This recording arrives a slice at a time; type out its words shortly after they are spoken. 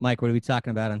Mike, what are we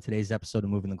talking about on today's episode of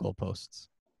Moving the Goalposts?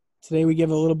 Today we give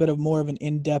a little bit of more of an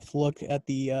in-depth look at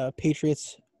the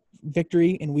Patriots'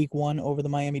 victory in Week 1 over the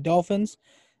Miami Dolphins,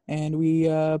 and we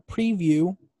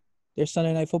preview their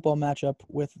Sunday Night Football matchup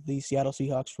with the Seattle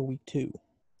Seahawks for Week 2.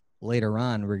 Later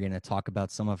on, we're going to talk about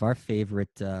some of our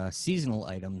favorite seasonal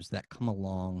items that come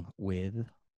along with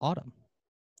autumn.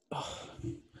 Oh,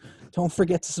 don't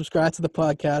forget to subscribe to the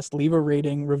podcast, leave a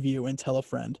rating, review, and tell a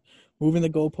friend. Moving the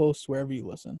goalposts wherever you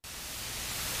listen.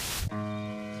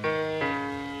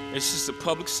 It's just a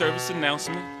public service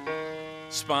announcement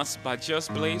sponsored by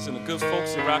Just Blaze and the good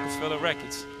folks at Rockefeller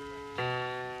Records.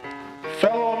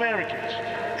 Fellow Americans,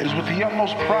 it is with the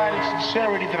utmost pride and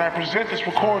sincerity that I present this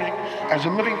recording as a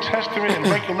living testament and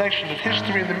recollection of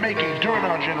history in the making during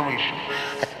our generation.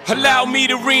 Allow me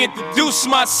to reintroduce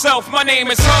myself. My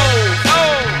name is H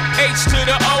to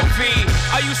the OV.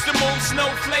 I used to move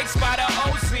snowflakes by the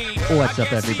OZ. What's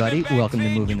up, everybody? Welcome to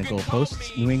Moving the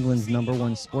Goalposts, New England's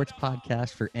 #1 sports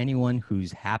podcast for anyone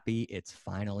who's happy it's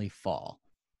finally fall.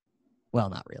 Well,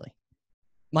 not really.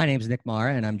 My name's Nick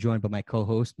Mara, and I'm joined by my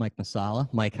co-host, Mike Masala.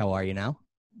 Mike, how are you now?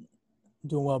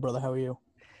 Doing well, brother. How are you?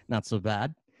 Not so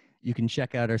bad. You can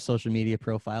check out our social media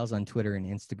profiles on Twitter and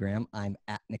Instagram. I'm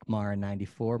at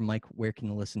NickMara94. Mike, where can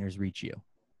the listeners reach you?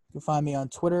 You can find me on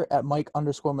Twitter at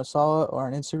Mike_Masala or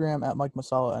on Instagram at Mike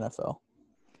Masala NFL.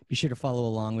 Be sure to follow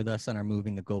along with us on our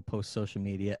Moving the Goalpost social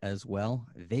media as well.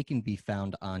 They can be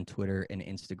found on Twitter and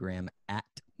Instagram at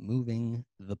Moving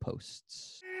the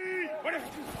Posts.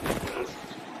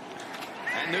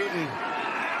 And Newton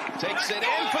takes it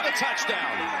in for the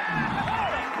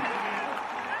touchdown.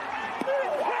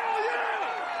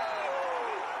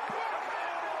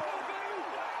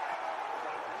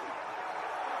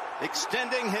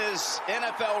 Extending his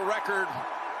NFL record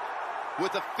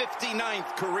with a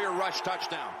 59th career rush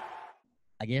touchdown.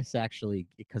 I guess actually,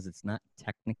 because it's not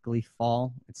technically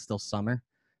fall, it's still summer.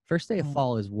 First day of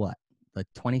fall is what? The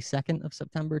 22nd of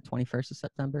September, 21st of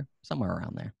September? Somewhere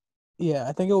around there. Yeah,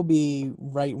 I think it will be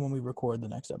right when we record the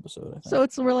next episode. I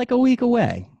think. So we're like a week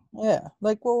away. Yeah,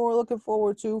 like what we're looking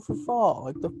forward to for fall,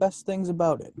 like the best things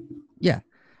about it. Yeah.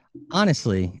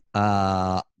 Honestly,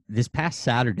 this past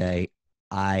Saturday,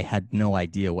 I had no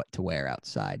idea what to wear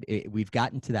outside. We've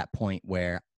gotten to that point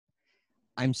where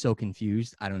I'm so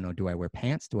confused. I don't know. Do I wear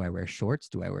pants? Do I wear shorts?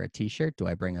 Do I wear a t-shirt? Do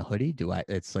I bring a hoodie?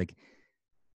 It's like,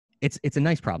 it's a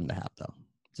nice problem to have though.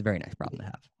 It's a very nice problem to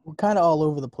have. We're kind of all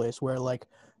over the place where like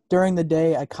during the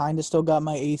day, I kind of still got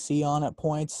my AC on at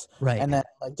points. Right. And then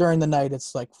like during the night,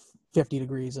 it's like 50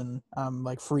 degrees and I'm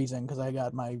like freezing because I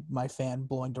got my fan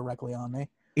blowing directly on me.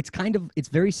 It's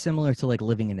very similar to like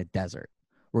living in a desert,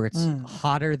 where it's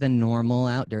hotter than normal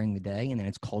out during the day, and then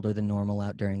it's colder than normal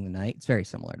out during the night. It's very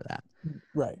similar to that.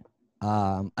 Right.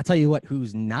 I'll tell you what,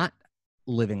 who's not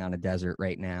living on a desert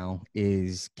right now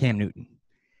is Cam Newton.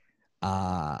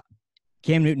 Cam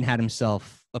Newton had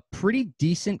himself a pretty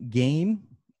decent game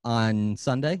on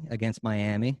Sunday against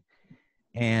Miami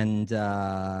and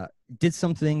did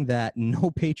something that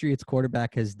no Patriots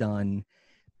quarterback has done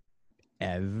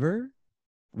ever,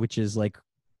 which is like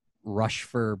rush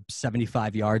for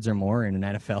 75 yards or more in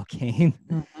an NFL game,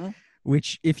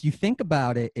 which if you think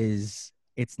about it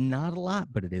it's not a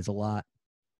lot, but it is a lot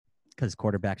because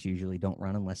quarterbacks usually don't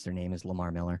run unless their name is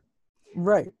Lamar Miller.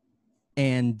 Right.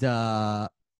 And, but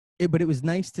it was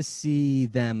nice to see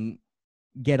them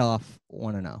get off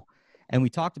 1-0. And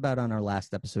we talked about on our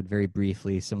last episode very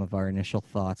briefly some of our initial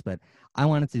thoughts, but I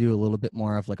wanted to do a little bit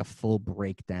more of like a full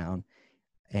breakdown.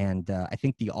 And I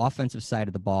think the offensive side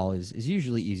of the ball is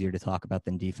usually easier to talk about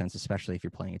than defense, especially if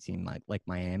you're playing a team like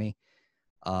Miami.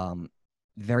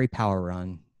 Very power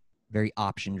run, very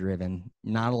option-driven.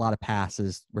 Not a lot of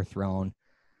passes were thrown.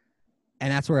 And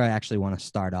that's where I actually want to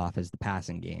start off is the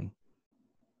passing game.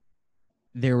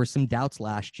 There were some doubts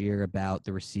last year about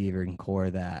the receiver and core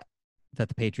that the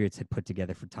Patriots had put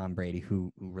together for Tom Brady,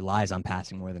 who relies on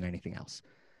passing more than anything else.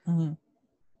 Mm-hmm.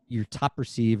 Your top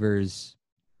receivers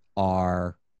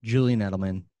are Julian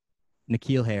Edelman,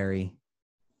 N'Keal Harry,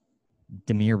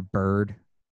 Damiere Byrd,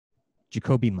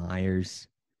 Jacoby Myers,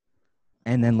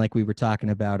 and then like we were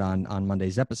talking about on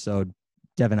Monday's episode,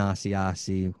 Devin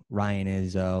Asiasi, Ryan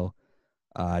Izzo,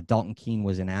 Dalton Keene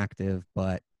was inactive,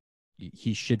 but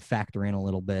he should factor in a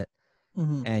little bit.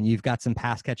 Mm-hmm. And you've got some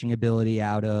pass catching ability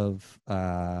out of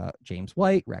James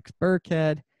White, Rex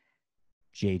Burkhead,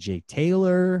 J.J.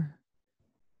 Taylor,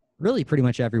 really pretty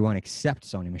much everyone except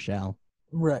Sony Michel.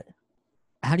 Right.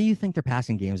 How do you think their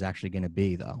passing game is actually going to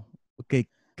be, though? Okay,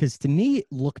 because to me it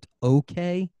looked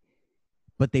okay,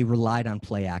 but they relied on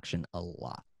play action a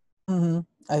lot. Mm-hmm.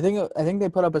 I think they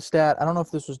put up a stat. I don't know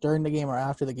if this was during the game or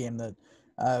after the game that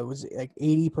It was like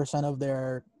 80% of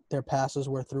their passes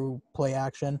were through play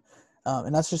action.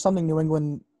 And that's just something New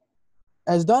England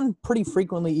has done pretty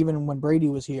frequently, even when Brady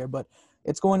was here. But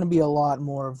it's going to be a lot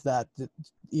more of that,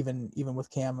 even with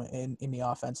Cam in the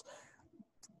offense.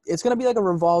 It's going to be like a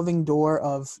revolving door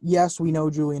of, yes, we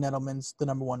know Julian Edelman's the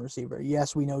number 1 receiver.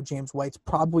 Yes, we know James White's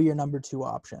probably your number 2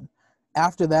 option.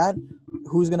 After that,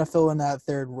 who's going to fill in that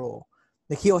third role?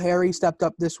 N'Keal Harry stepped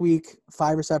up this week,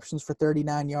 5 receptions for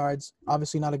 39 yards.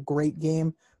 Obviously not a great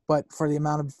game, but for the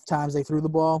amount of times they threw the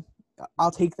ball,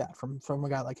 I'll take that from a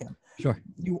guy like him. Sure.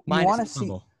 You want to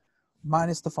see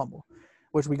minus the fumble,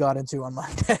 which we got into on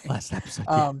Monday. Last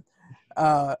episode.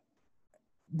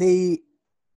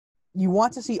 You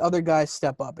want to see other guys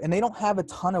step up, and they don't have a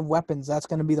ton of weapons. That's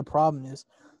going to be the problem. Is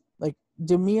like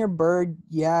Damiere Byrd,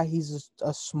 yeah, he's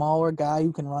a smaller guy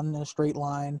who can run in a straight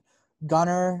line.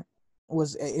 Gunner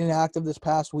was inactive this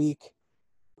past week.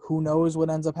 Who knows what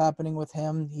ends up happening with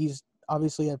him? He's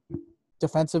obviously a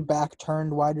defensive back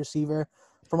turned wide receiver.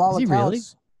 From all accounts, really?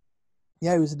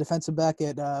 Yeah, he was a defensive back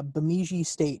at Bemidji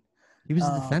State. He was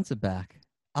a defensive back.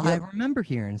 Yeah. I remember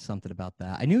hearing something about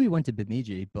that. I knew he went to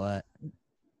Bemidji, but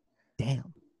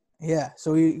damn. Yeah,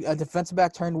 so he a defensive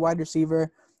back turned wide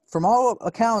receiver. From all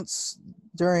accounts,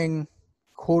 during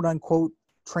quote-unquote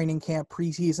training camp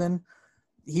preseason,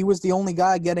 he was the only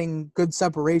guy getting good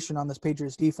separation on this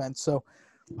Patriots defense. So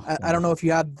I don't know if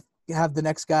you have the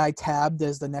next guy tabbed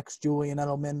as the next Julian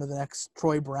Edelman or the next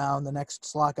Troy Brown, the next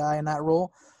slot guy in that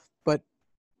role, but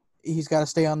he's got to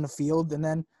stay on the field. And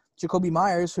then Jacoby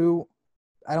Myers, who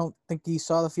I don't think he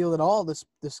saw the field at all this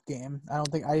game. I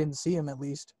didn't see him, at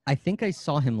least. I think I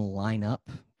saw him line up,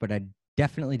 but I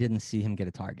definitely didn't see him get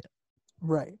a target.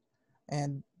 Right.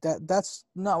 And that's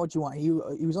not what you want. He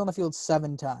was on the field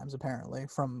 7 times, apparently,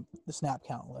 from the snap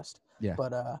count list. Yeah.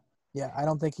 But, yeah, I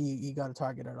don't think he got a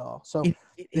target at all. So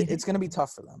it's going to be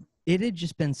tough for them. It had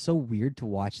just been so weird to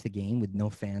watch the game with no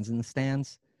fans in the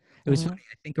stands. It was funny.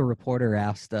 I think a reporter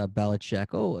asked Belichick,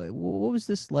 what was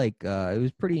this like? It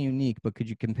was pretty unique, but could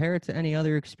you compare it to any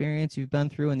other experience you've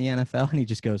been through in the NFL? And he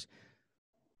just goes,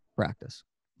 practice.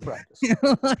 Yeah,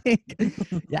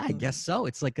 I guess so.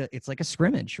 It's like a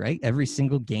scrimmage, right? Every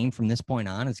single game from this point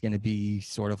on is going to be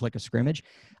sort of like a scrimmage.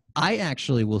 I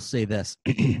actually will say this.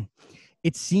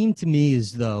 It seemed to me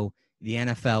as though the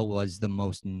NFL was the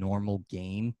most normal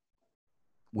game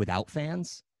without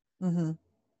fans. Mm-hmm.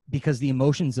 Because the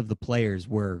emotions of the players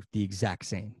were the exact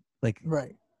same. Like,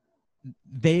 right.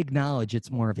 They acknowledge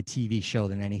it's more of a TV show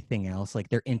than anything else. Like,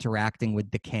 they're interacting with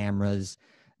the cameras.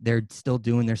 They're still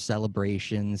doing their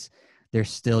celebrations. They're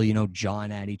still,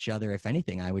 jawing at each other. If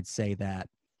anything, I would say that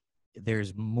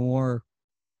there's more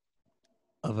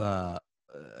of a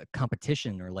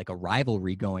competition or like a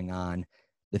rivalry going on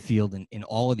the field in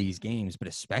all of these games, but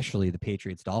especially the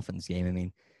Patriots-Dolphins game. I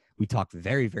mean, we talked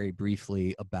very, very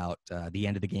briefly about the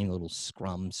end of the game, a little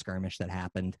skirmish that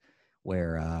happened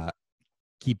where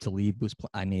Aqib Talib was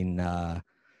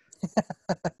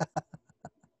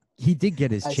he did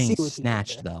get his chain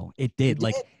snatched, though. It did.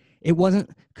 It wasn't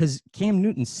because Cam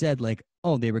Newton said,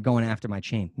 they were going after my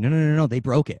chain. No, they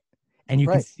broke it. And you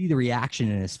can see the reaction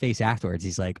in his face afterwards.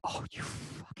 He's like, oh, you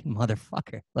fucking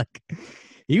motherfucker. Like,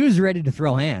 he was ready to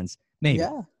throw hands. Maybe.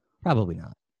 Yeah. Probably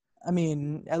not. I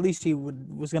mean, at least he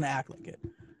was going to act like it.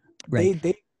 Right.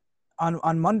 They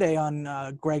on Monday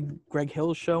on Greg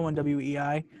Hill's show on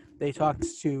WEI, they talked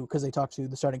to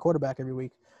the starting quarterback every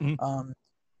week. Mm-hmm.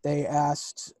 They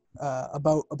asked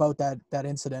about that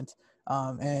incident,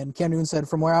 and Cam Newton said,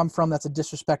 "From where I'm from, that's a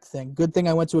disrespect thing. Good thing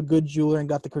I went to a good jeweler and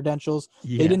got the credentials.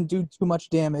 Yeah. They didn't do too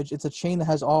much damage. It's a chain that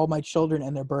has all my children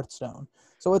and their birthstone.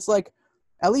 So it's like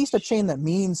at least a chain that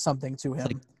means something to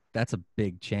him. That's a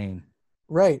big chain,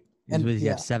 right?" And you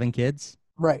have 7 kids?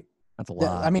 Right. That's a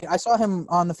lot. I mean, I saw him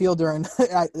on the field during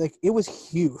it was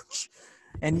huge.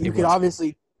 And you could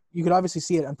obviously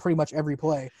see it on pretty much every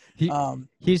play.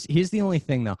 Here's the only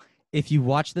thing though. If you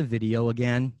watch the video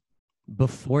again,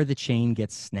 before the chain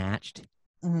gets snatched,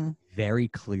 very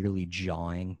clearly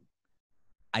jawing,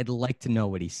 I'd like to know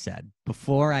what he said.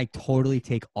 Before I totally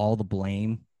take all the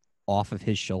blame off of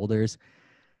his shoulders,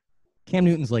 Cam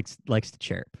Newton likes to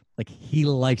chirp. Like, he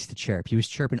likes to chirp. He was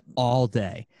chirping all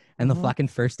day. And the fucking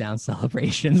first down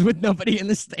celebrations with nobody in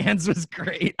the stands was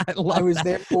great. I was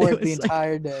there for it the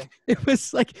entire day. It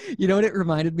was like, you know what it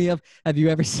reminded me of? Have you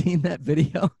ever seen that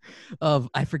video of,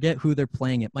 I forget who they're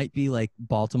playing. It might be like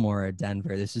Baltimore or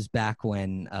Denver. This is back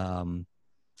when,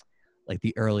 like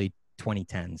the early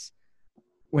 2010s,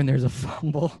 when there's a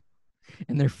fumble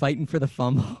and they're fighting for the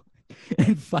fumble.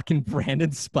 and fucking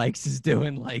Brandon Spikes is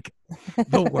doing like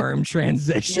the worm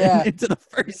transition Yeah. into the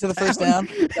first down.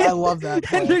 I love that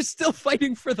play. And they're still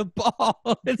fighting for the ball.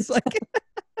 It's like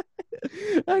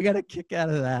I got a kick out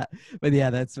of that. But yeah,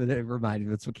 that's what it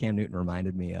reminded. That's what Cam Newton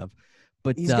reminded me of.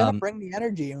 But He's gonna bring the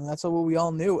energy, and that's what we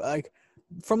all knew. Like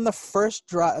from the first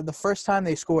drive, the first time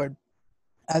they scored,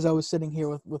 as I was sitting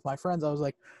here with my friends, I was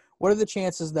like, "What are the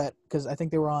chances that?" Because I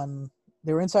think they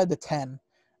were inside the 10.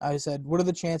 I said, "What are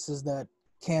the chances that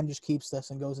Cam just keeps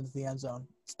this and goes into the end zone?"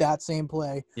 It's that same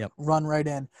play, run right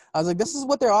in. I was like, "This is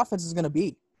what their offense is gonna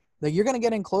be. Like you're gonna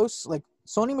get in close. Like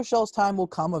Sony Michel's time will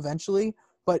come eventually,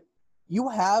 but you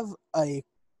have a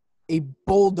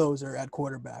bulldozer at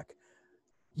quarterback."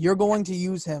 You're going to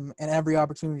use him in every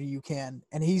opportunity you can,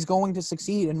 and he's going to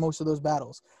succeed in most of those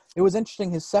battles. It was interesting.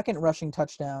 His second rushing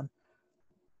touchdown,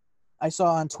 I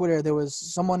saw on Twitter, there was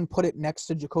someone put it next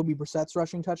to Jacoby Brissett's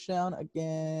rushing touchdown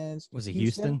against Was it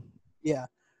Houston? Yeah.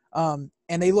 And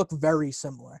they look very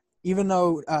similar. Even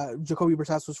though Jacoby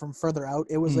Brissett was from further out,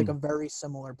 it was like a very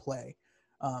similar play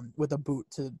with a boot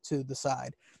to the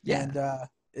side. Yeah. And,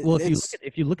 well,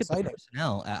 if you look at exciting. the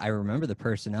personnel, I remember the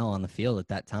personnel on the field at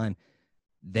that time.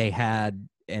 They had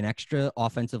an extra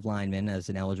offensive lineman as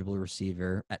an eligible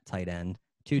receiver at tight end,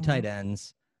 2 tight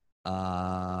ends.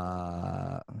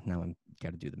 Now I'm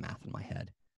got to do the math in my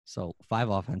head. So 5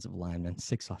 offensive linemen,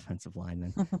 6 offensive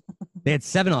linemen. They had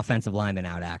 7 offensive linemen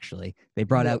out, actually. They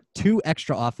brought out 2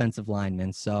 extra offensive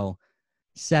linemen. So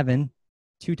 7,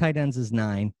 2 tight ends is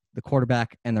 9, the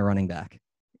quarterback and the running back.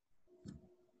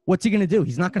 What's he going to do?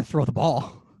 He's not going to throw the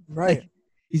ball. Right. Like,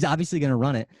 he's obviously going to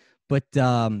run it. But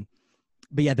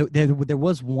yeah, there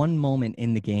was one moment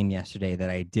in the game yesterday that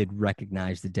I did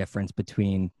recognize the difference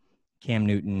between Cam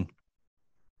Newton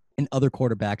and other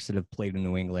quarterbacks that have played in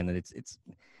New England, and it's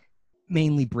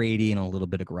mainly Brady and a little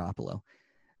bit of Garoppolo.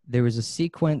 There was a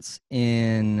sequence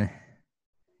in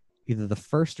either the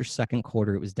first or second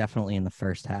quarter, it was definitely in the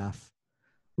first half,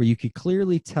 where you could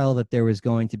clearly tell that there was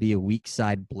going to be a weak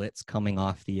side blitz coming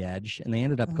off the edge, and they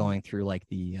ended up going through like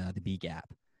the B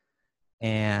gap.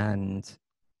 And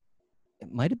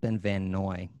it might have been Van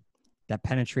Noy that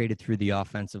penetrated through the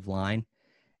offensive line,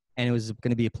 and it was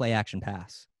going to be a play action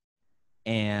pass.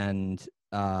 And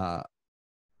Cam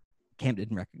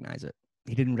didn't recognize it.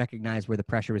 He didn't recognize where the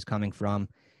pressure was coming from,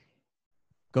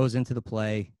 goes into the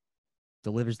play,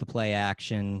 delivers the play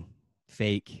action,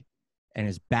 fake, and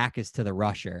his back is to the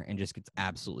rusher and just gets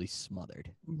absolutely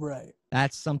smothered. Right.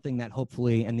 That's something that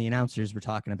hopefully, and the announcers were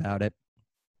talking about it.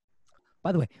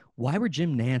 By the way, why were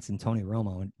Jim Nantz and Tony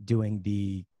Romo doing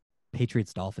the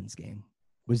Patriots-Dolphins game?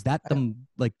 Was that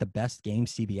the best game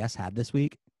CBS had this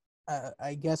week?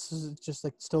 I guess it's just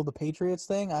like still the Patriots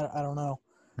thing. I don't know.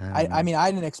 I mean,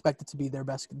 I didn't expect it to be the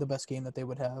best game that they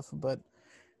would have, but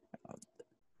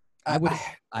I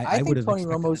think Tony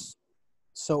Romo's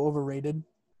so overrated.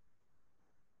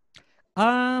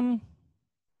 I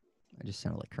just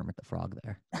sounded like Kermit the Frog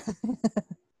there.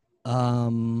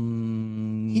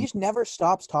 He just never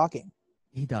stops talking.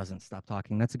 He doesn't stop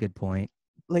talking. That's a good point.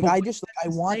 Like But I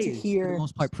want to hear for the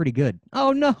most part pretty good.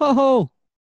 Oh no.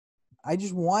 I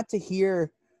just want to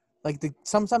hear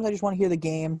sometimes I just want to hear the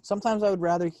game. Sometimes I would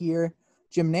rather hear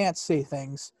Jim Nantz say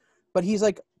things. But he's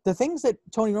like the things that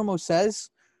Tony Romo says,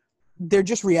 they're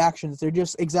just reactions. They're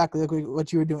just exactly like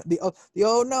what you were doing. The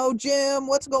oh no, Jim,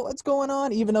 what's going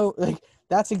on? Even though like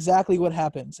that's exactly what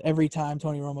happens every time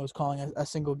Tony Romo is calling a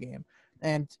single game.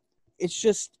 And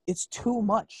it's too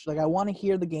much. Like I want to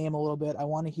hear the game a little bit. I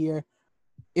want to hear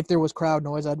if there was crowd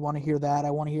noise, I'd want to hear that.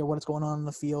 I want to hear what's going on in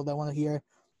the field. I want to hear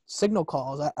signal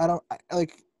calls.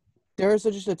 There's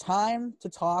just a time to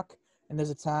talk and there's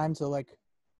a time to like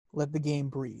let the game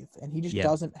breathe. And he just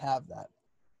doesn't have that.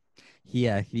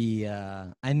 Yeah,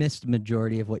 I missed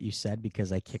majority of what you said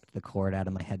because I kicked the cord out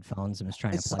of my headphones and was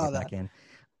trying to plug it back in.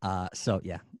 So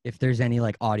yeah, if there's any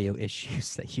like audio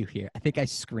issues that you hear, I think I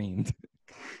screamed.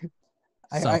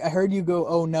 I heard you go,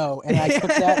 oh no, and I took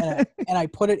that and I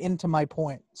put it into my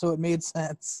point, so it made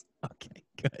sense. Okay,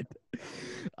 good.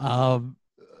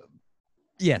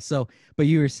 Yeah. So, but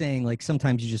you were saying like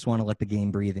sometimes you just want to let the game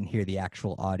breathe and hear the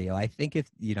actual audio. I think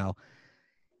if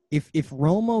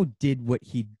Romo did what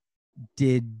he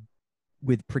did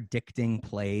with predicting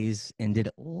plays and did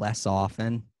it less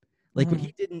often, like what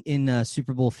he did in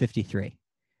Super Bowl 53,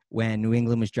 when New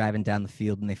England was driving down the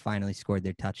field and they finally scored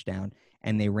their touchdown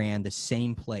and they ran the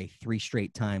same play 3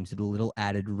 straight times with a little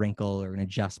added wrinkle or an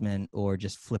adjustment or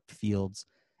just flipped fields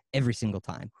every single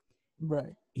time.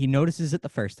 Right. He notices it the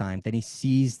first time, then he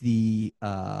sees the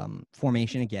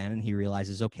formation again and he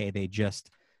realizes, okay, they just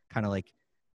kind of like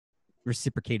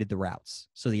reciprocated the routes.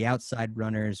 So the outside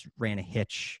runners ran a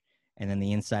hitch and then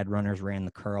the inside runners ran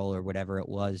the curl or whatever it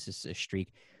was, just a streak.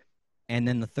 And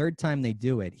then the third time they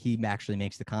do it, he actually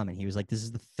makes the comment. He was like, this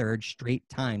is the third straight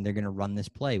time they're going to run this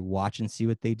play. Watch and see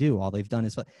what they do. All they've done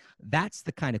is that's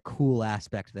the kind of cool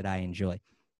aspect that I enjoy.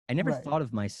 I never thought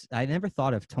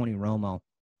of Tony Romo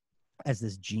as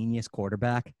this genius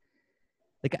quarterback.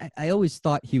 Like I always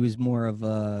thought he was more of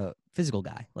a physical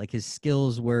guy. Like his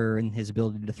skills were in his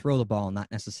ability to throw the ball, not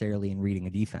necessarily in reading a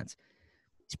defense.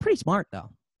 He's pretty smart though.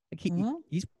 Like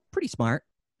he's pretty smart.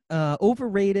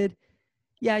 Overrated.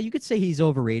 Yeah, you could say he's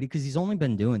overrated because he's only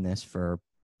been doing this for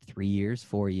 3 years,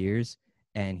 4 years,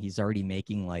 and he's already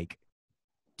making like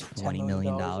 $20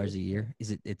 million a year.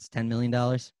 It's $10 million?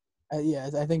 Yeah,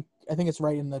 I think it's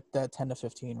right in that 10 to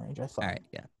 15 range. I thought. All right,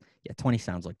 yeah, 20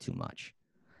 sounds like too much,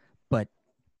 but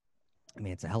I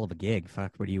mean it's a hell of a gig.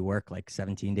 Fuck, where do you work? Like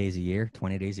 17 days a year,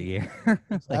 20 days a year?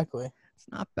 Exactly. It's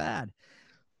not bad,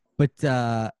 but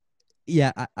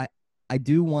yeah, I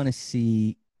do want to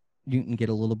see Newton get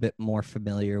a little bit more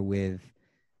familiar with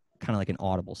kind of like an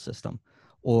audible system,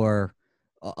 or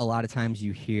a lot of times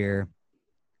you hear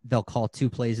they'll call 2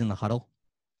 plays in the huddle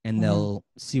and they'll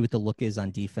see what the look is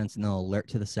on defense and they'll alert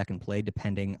to the second play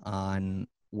depending on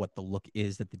what the look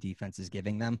is that the defense is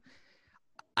giving them.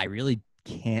 I really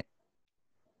can't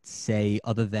say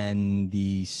other than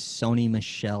the Sony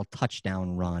Michel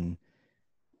touchdown run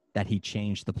that he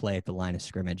changed the play at the line of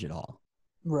scrimmage at all.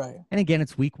 Right. And again,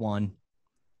 it's week 1.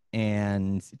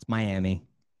 And it's Miami.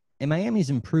 And Miami's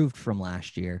improved from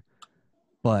last year,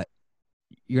 but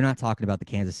you're not talking about the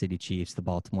Kansas City Chiefs, the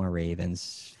Baltimore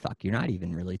Ravens. Fuck, you're not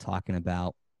even really talking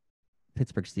about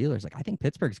Pittsburgh Steelers. Like, I think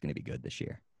Pittsburgh's going to be good this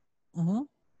year. Mm-hmm.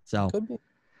 So Could be.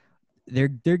 they're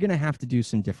going to have to do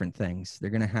some different things. They're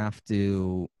going to have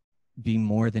to be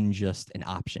more than just an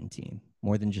option team,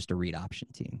 more than just a read option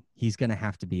team. He's going to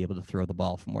have to be able to throw the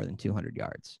ball for more than 200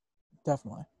 yards.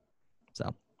 Definitely.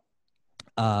 So.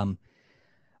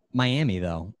 Miami,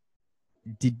 though,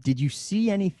 did you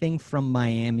see anything from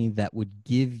Miami that would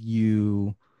give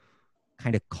you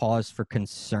kind of cause for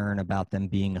concern about them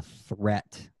being a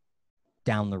threat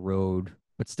down the road,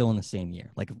 but still in the same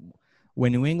year? Like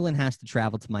when New England has to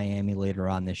travel to Miami later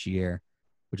on this year,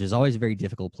 which is always a very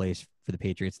difficult place for the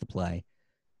Patriots to play,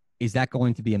 is that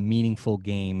going to be a meaningful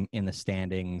game in the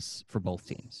standings for both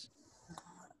teams?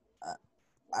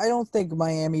 I don't think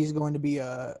Miami is going to be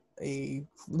a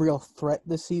real threat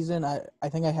this season. I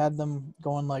think I had them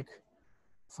going like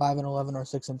 5-11 or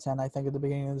 6-10. I think at the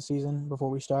beginning of the season before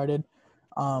we started.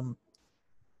 The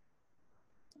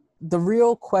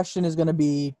real question is going to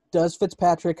be: does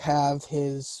Fitzpatrick have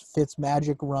his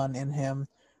Fitzmagic run in him,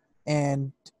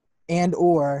 and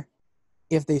or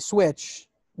if they switch,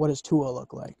 what does Tua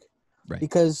look like? Right.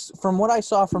 Because from what I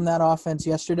saw from that offense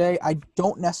yesterday, I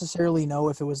don't necessarily know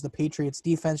if it was the Patriots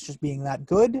defense just being that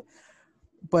good,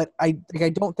 but I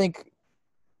don't think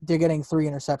they're getting 3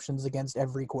 interceptions against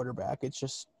every quarterback. It's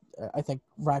just I think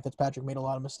Ryan Fitzpatrick made a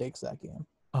lot of mistakes that game.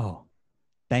 Oh,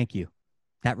 thank you.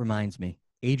 That reminds me.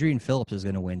 Adrian Phillips is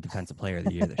going to win Defensive Player of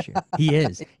the Year this year. He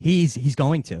is. He's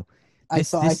going to. I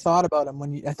thought about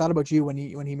him I thought about you when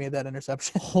he made that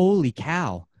interception. Holy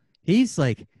cow. He's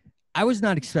like, I was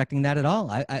not expecting that at all.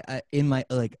 I in my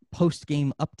like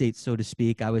post-game update, so to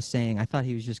speak, I was saying I thought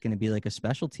he was just going to be like a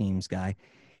special teams guy.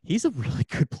 He's a really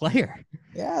good player.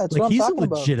 Yeah, that's what I'm talking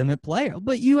about. He's a legitimate player.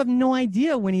 But you have no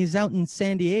idea when he's out in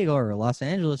San Diego or Los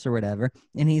Angeles or whatever,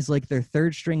 and he's like their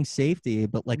third string safety,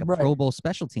 but like a Pro Bowl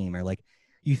special teamer. Like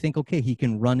you think, okay, he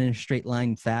can run in a straight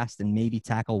line fast and maybe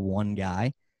tackle one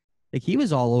guy. Like he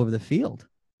was all over the field.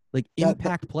 Like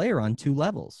impact player on 2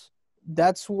 levels.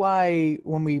 That's why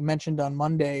when we mentioned on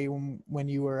Monday when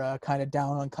you were kind of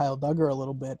down on Kyle Duggar a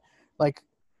little bit, like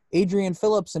Adrian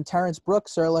Phillips and Terrence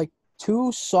Brooks are like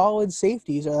 2 solid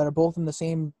safeties that are both in the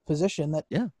same position that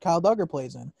Kyle Duggar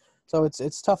plays in. So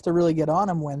it's tough to really get on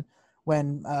him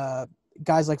when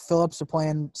guys like Phillips are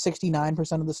playing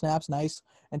 69% of the snaps, nice,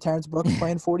 and Terrence Brooks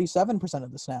playing 47%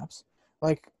 of the snaps.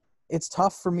 Like it's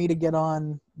tough for me to get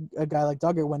on a guy like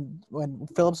Duggar when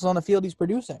Phillips is on the field, he's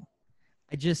producing.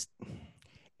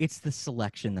 It's the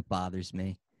selection that bothers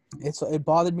me. It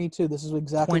bothered me too. This is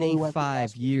exactly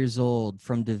 25 years old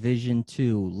from Division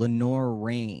II, Lenore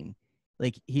Rain.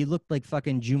 Like he looked like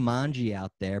fucking Jumanji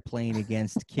out there playing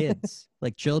against kids,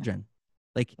 like children,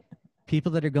 like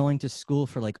people that are going to school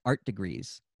for like art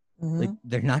degrees. Mm-hmm. Like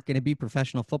they're not going to be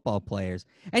professional football players.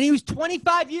 And he was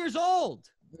 25 years old.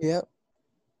 Yep.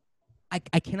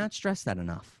 I cannot stress that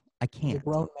enough. I can't. He's a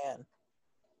grown man.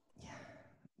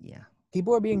 Yeah.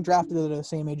 People are being drafted at the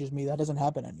same age as me. That doesn't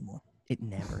happen anymore. It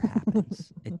never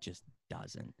happens. It just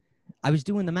doesn't. I was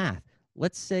doing the math.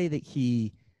 Let's say that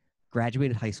he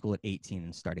graduated high school at 18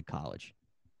 and started college.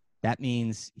 That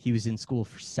means he was in school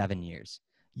for 7 years.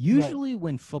 Usually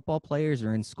when football players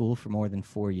are in school for more than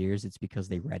 4 years, it's because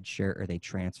they redshirt or they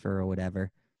transfer or whatever.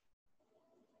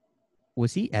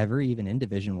 Was he ever even in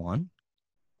Division One?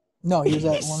 No, he was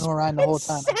at Lenore Ryan the whole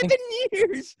time. 7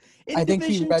 years in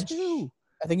Division Two.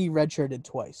 I think he redshirted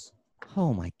twice.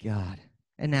 Oh, my God.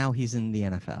 And now he's in the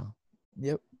NFL.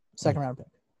 Yep. Second round pick.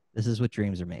 This is what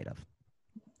dreams are made of.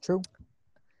 True.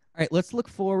 All right, let's look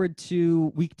forward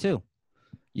to week 2.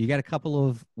 You got a couple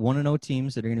of 1-0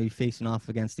 teams that are going to be facing off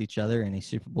against each other in a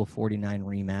Super Bowl 49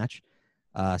 rematch.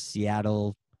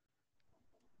 Seattle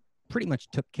pretty much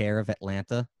took care of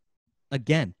Atlanta.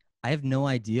 Again, I have no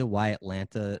idea why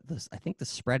Atlanta, I think the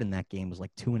spread in that game was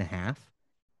like 2.5.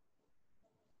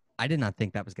 I did not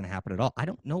think that was going to happen at all. I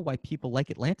don't know why people like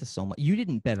Atlanta so much. You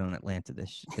didn't bet on Atlanta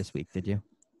this week, did you?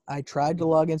 I tried to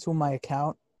log into my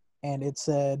account, and it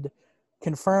said,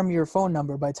 confirm your phone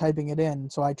number by typing it in.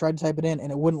 So I tried to type it in,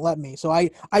 and it wouldn't let me. So I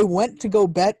went to go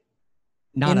bet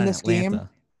Not in on this Atlanta. game.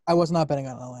 I was not betting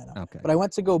on Atlanta. Okay. But I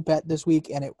went to go bet this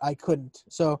week, and I couldn't.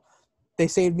 So they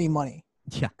saved me money.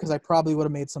 Yeah. Because I probably would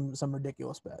have made some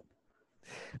ridiculous bet.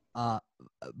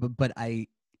 But I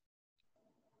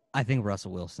think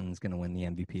Russell Wilson's going to win the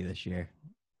MVP this year.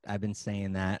 I've been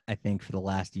saying that, I think, for the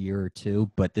last year or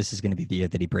two, but this is going to be the year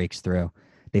that he breaks through.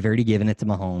 They've already given it to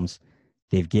Mahomes.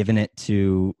 They've given it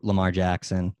to Lamar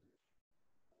Jackson.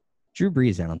 Drew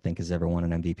Brees, I don't think, has ever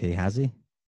won an MVP, has he?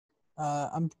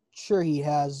 I'm sure he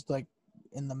has, like,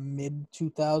 in the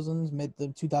mid-2000s, the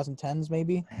 2010s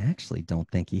maybe. I actually don't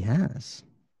think he has.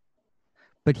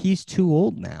 But he's too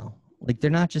old now. Like, they're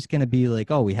not just going to be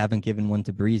like, oh, we haven't given one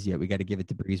to Brees yet. We got to give it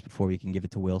to Brees before we can give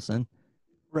it to Wilson.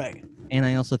 Right. And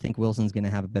I also think Wilson's going to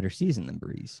have a better season than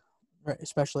Brees. Right,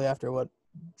 especially after what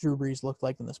Drew Brees looked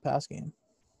like in this past game.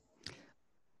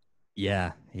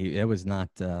 Yeah, it was not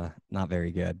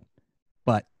very good,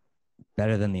 but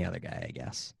better than the other guy, I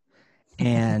guess.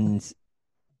 And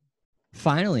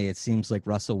finally, it seems like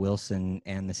Russell Wilson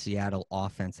and the Seattle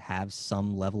offense have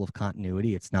some level of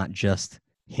continuity. It's not just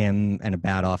him and a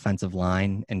bad offensive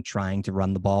line and trying to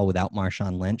run the ball without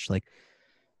Marshawn Lynch. Like,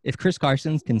 if Chris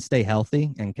Carson can stay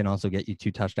healthy and can also get you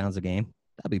 2 touchdowns a game,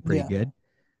 that'd be pretty good.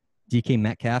 DK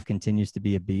Metcalf continues to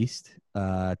be a beast.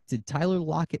 Did Tyler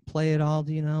Lockett play at all?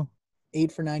 Do you know?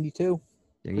 8 for 92.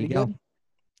 There Pretty you go. good.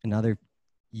 Another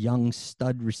young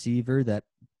stud receiver that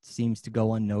seems to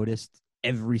go unnoticed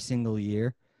every single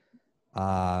year.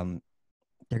 They're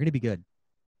going to be good.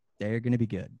 They're going to be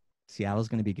good. Seattle's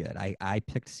going to be good. I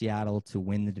picked Seattle to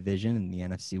win the division in the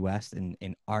NFC West and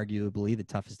arguably the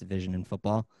toughest division in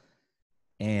football.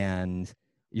 And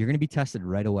you're going to be tested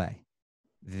right away.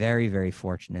 Very, very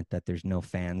fortunate that there's no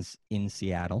fans in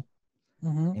Seattle.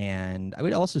 Mm-hmm. And I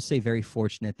would also say very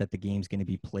fortunate that the game's going to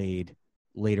be played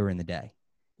later in the day.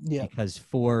 Yeah. Because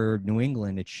for New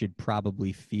England, it should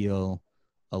probably feel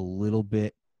a little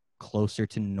bit closer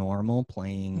to normal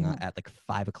playing at like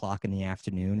 5 o'clock in the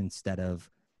afternoon instead of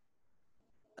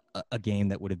a game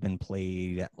that would have been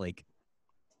played at like,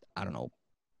 I don't know,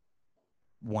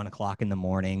 1 o'clock in the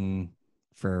morning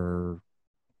for,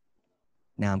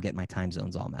 now I'm getting my time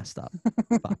zones all messed up.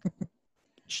 Fuck.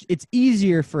 It's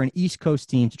easier for an East Coast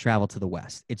team to travel to the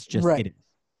West. It's just, Right.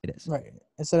 It is. Right.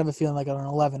 Instead of it feeling like an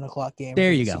 11 o'clock game.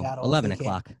 There for you go. Seattle, 11 if they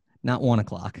o'clock, not 1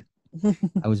 o'clock.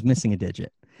 I was missing a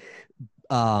digit.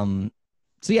 So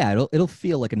yeah, it'll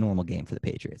feel like a normal game for the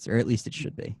Patriots, or at least it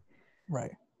should be.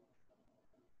 Right.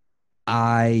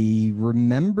 I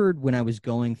remembered when I was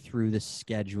going through the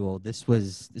schedule, this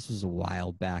was a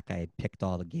while back. I had picked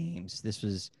all the games.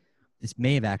 This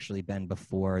may have actually been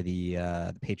before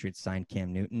the Patriots signed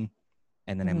Cam Newton,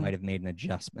 and then I might have made an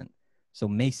adjustment. So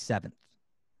May 7th,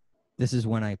 this is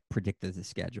when I predicted the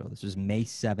schedule. This was May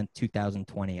 7th,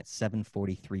 2020 at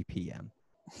 7:43 p.m.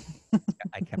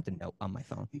 I kept a note on my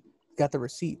phone. Got the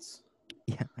receipts.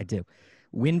 Yeah, I do.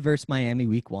 Win versus Miami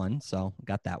week 1, so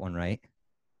got that one right.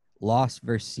 Loss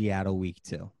versus Seattle week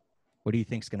 2. What do you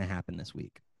think is going to happen this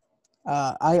week?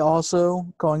 I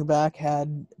also, going back,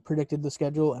 had predicted the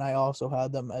schedule, and I also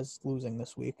had them as losing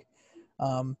this week.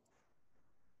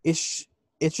 It's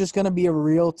just going to be a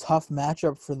real tough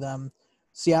matchup for them.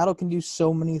 Seattle can do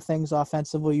so many things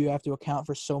offensively. You have to account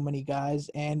for so many guys,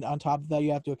 and on top of that,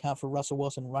 you have to account for Russell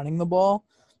Wilson running the ball,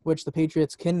 which the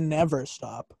Patriots can never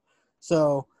stop.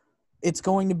 So it's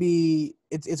going to be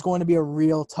a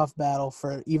real tough battle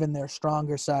for even their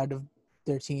stronger side of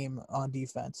their team on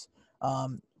defense.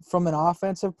 From an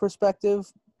offensive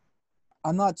perspective,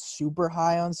 I'm not super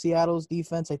high on Seattle's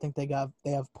defense. I think they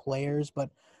have players, but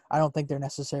I don't think they're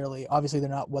necessarily – obviously they're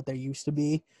not what they used to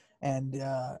be. And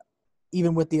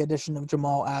even with the addition of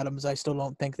Jamal Adams, I still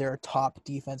don't think they're a top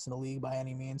defense in the league by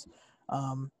any means.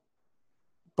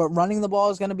 But running the ball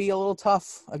is going to be a little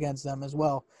tough against them as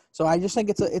well. So I just think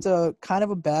it's a kind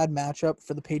of a bad matchup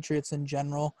for the Patriots in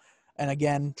general. And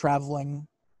again, traveling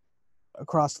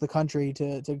across the country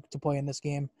to play in this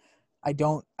game, I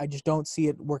just don't see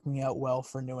it working out well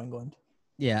for New England.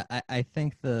 Yeah, I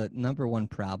think the number one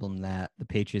problem that the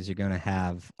Patriots are going to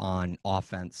have on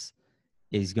offense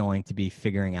is going to be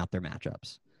figuring out their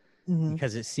matchups. Mm-hmm.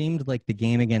 Because it seemed like the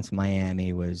game against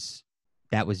Miami was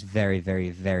very, very,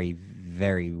 very,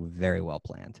 very, very well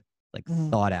planned, like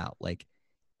thought out. Like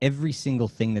every single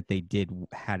thing that they did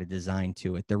had a design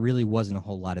to it. There really wasn't a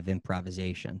whole lot of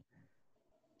improvisation.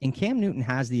 And Cam Newton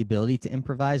has the ability to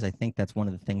improvise. I think that's one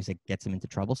of the things that gets him into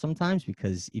trouble sometimes,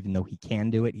 because even though he can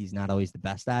do it, he's not always the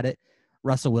best at it.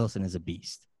 Russell Wilson is a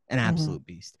beast, an absolute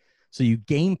beast. So you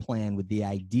game plan with the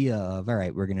idea of, all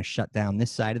right, we're going to shut down this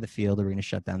side of the field, or we're going to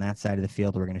shut down that side of the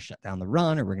field, or we're going to shut down the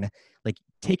run, or we're going to like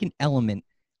take an element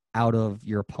out of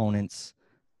your opponent's,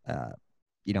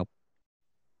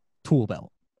 tool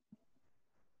belt.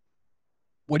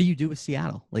 What do you do with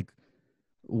Seattle? Like,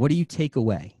 what do you take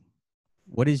away?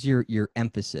 What is your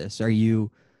emphasis? Are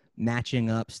you matching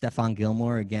up Stephon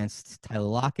Gilmore against Tyler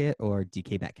Lockett or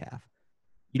DK Metcalf?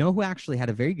 You know who actually had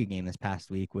a very good game this past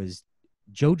week was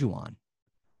Joe Juwan.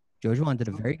 Joe Juwan did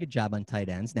a very good job on tight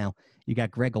ends. Now, you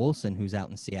got Greg Olsen, who's out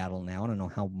in Seattle now. I don't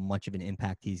know how much of an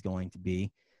impact he's going to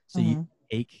be. So you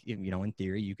take, in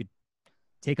theory, you could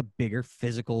take a bigger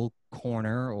physical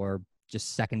corner or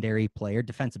just secondary player,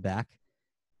 defensive back,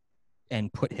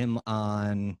 and put him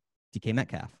on DK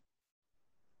Metcalf.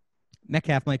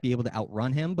 Metcalf might be able to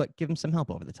outrun him, but give him some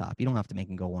help over the top. You don't have to make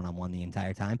him go one-on-one the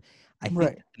entire time. I think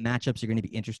the matchups are going to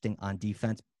be interesting on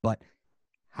defense, but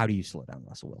how do you slow down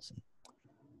Russell Wilson?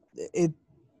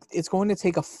 It's going to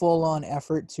take a full-on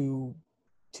effort to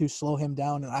slow him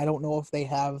down, and I don't know if they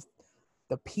have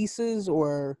the pieces,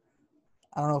 or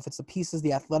I don't know if it's the pieces,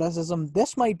 the athleticism.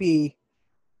 This might be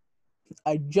 –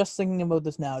 I'm just thinking about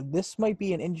this now. This might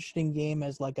be an interesting game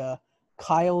as like a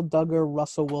Kyle Duggar,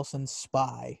 Russell Wilson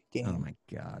spy game. Oh, my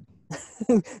God.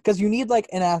 Because you need like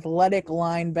an athletic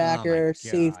linebacker,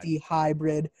 safety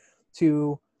hybrid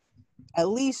to at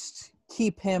least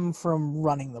keep him from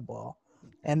running the ball.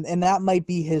 And that might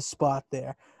be his spot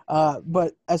there.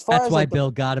 But as far as that's why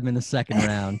Bill got him in the second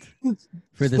round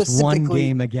for this one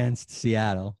game against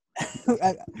Seattle.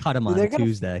 Cut him on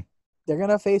Tuesday. They're going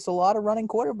to face a lot of running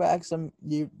quarterbacks, and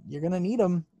you're going to need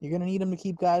them. You're going to need them to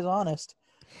keep guys honest.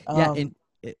 Yeah, and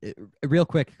real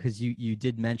quick, because you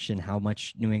did mention how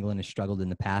much New England has struggled in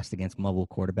the past against mobile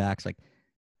quarterbacks, like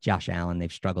Josh Allen,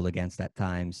 they've struggled against at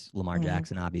times. Lamar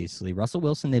Jackson, obviously. Russell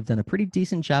Wilson, they've done a pretty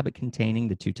decent job at containing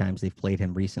the two times they've played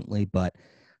him recently, but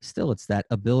still, it's that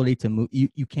ability to move.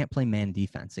 You can't play man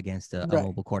defense against a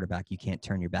mobile quarterback. You can't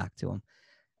turn your back to him.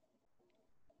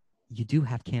 You do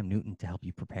have Cam Newton to help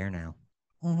you prepare now.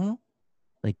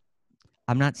 Like,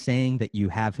 I'm not saying that you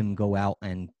have him go out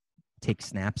and take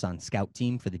snaps on scout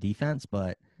team for the defense,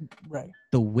 but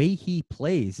the way he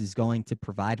plays is going to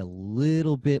provide a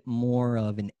little bit more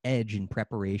of an edge in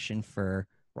preparation for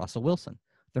Russell Wilson.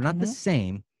 They're not the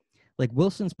same. Like,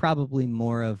 Wilson's probably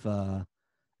more of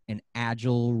an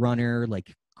agile runner,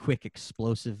 like quick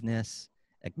explosiveness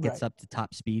that gets up to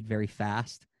top speed very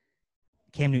fast.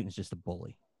 Cam Newton's just a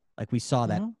bully. Like, we saw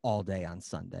that all day on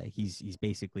Sunday. He's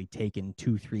basically taken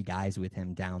 2-3 guys with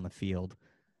him down the field,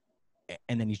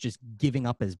 and then he's just giving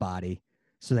up his body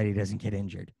so that he doesn't get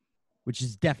injured, which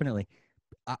is definitely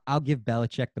 – I'll give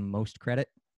Belichick the most credit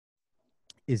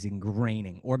is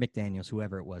ingraining, or McDaniels,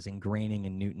 whoever it was, ingraining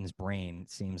in Newton's brain, it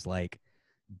seems like,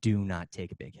 do not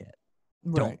take a big hit.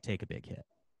 Don't take a big hit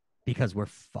because we're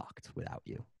fucked without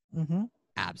you.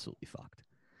 Absolutely fucked.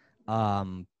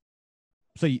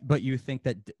 But you think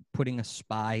that putting a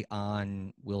spy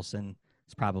on Wilson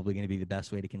is probably going to be the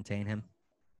best way to contain him?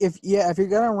 If you're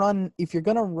gonna run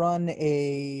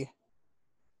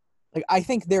I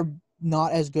think they're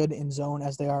not as good in zone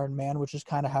as they are in man, which is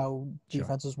kind of how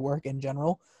defenses work in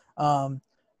general.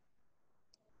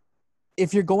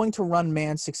 If you're going to run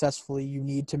man successfully, you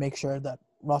need to make sure that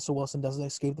Russell Wilson doesn't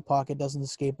escape the pocket, doesn't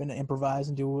escape and improvise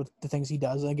and do the things he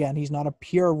does. And again, he's not a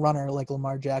pure runner like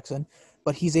Lamar Jackson,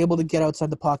 but he's able to get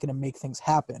outside the pocket and make things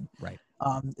happen. Right.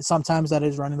 Sometimes that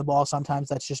is running the ball. Sometimes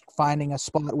that's just finding a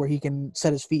spot where he can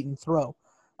set his feet and throw.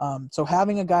 So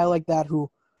having a guy like that who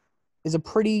is a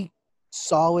pretty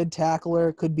solid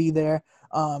tackler could be there.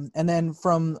 And then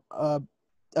from a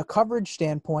coverage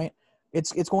standpoint,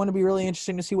 it's going to be really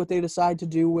interesting to see what they decide to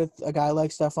do with a guy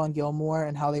like Stephon Gilmore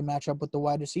and how they match up with the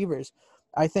wide receivers.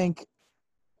 I think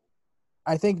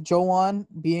I think Joan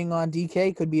being on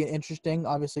DK could be interesting.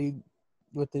 Obviously,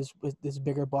 with this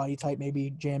bigger body type,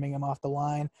 maybe jamming him off the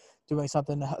line, doing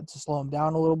something to slow him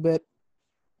down a little bit.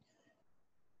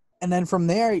 And then from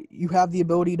there, you have the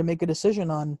ability to make a decision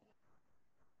on,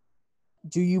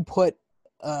 do you put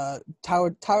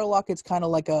Tyler Lockett's kind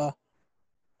of like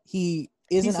he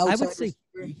is an outside receiver,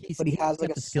 but he has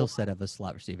like the skill set of a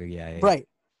slot receiver. Yeah. Right.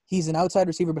 He's an outside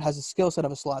receiver, but has a skill set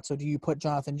of a slot. So do you put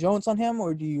Jonathan Jones on him,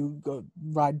 or do you go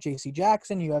ride J.C.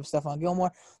 Jackson? You have Stephon Gilmore.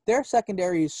 Their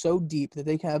secondary is so deep that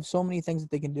they can have so many things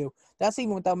that they can do. That's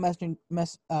even without mentioning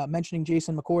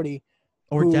Jason McCourty.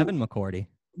 Or Devin McCourty.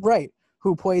 Right.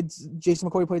 Jason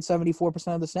McCourty played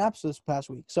 74% of the snaps this past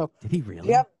week. So did he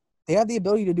really? They have the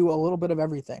ability to do a little bit of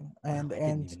everything. And I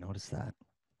didn't even notice that.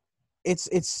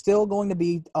 It's still going to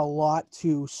be a lot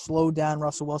to slow down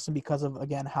Russell Wilson because of,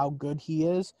 again, how good he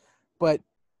is. But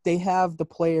they have the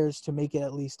players to make it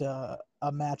at least a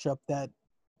matchup that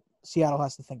Seattle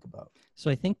has to think about.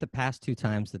 So I think the past 2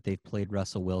 times that they've played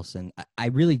Russell Wilson, I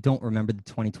really don't remember the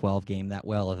 2012 game that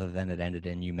well, other than it ended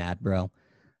in "You mad, bro,"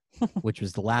 which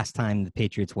was the last time the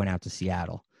Patriots went out to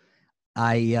Seattle.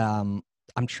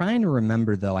 I'm trying to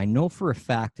remember, though. I know for a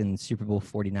fact in Super Bowl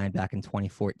 49 back in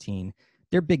 2014,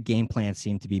 their big game plan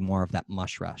seemed to be more of that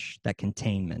mush rush, that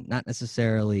containment, not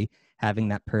necessarily having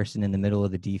that person in the middle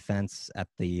of the defense at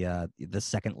the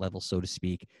second level, so to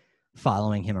speak,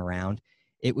 following him around.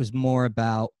 It was more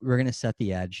about, we're going to set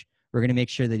the edge. We're going to make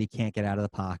sure that he can't get out of the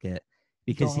pocket,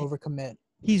 because don't overcommit.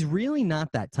 He's really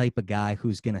not that type of guy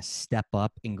who's going to step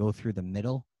up and go through the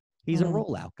middle. He's a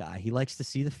rollout guy. He likes to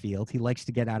see the field. He likes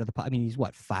to get out of the pocket. I mean, he's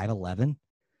 5'11"?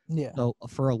 Yeah. So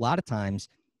for a lot of times,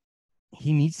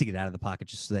 he needs to get out of the pocket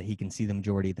just so that he can see the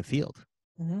majority of the field.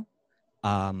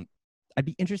 Mm-hmm. I'd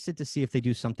be interested to see if they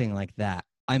do something like that.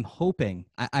 I'm hoping,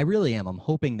 I really am. I'm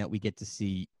hoping that we get to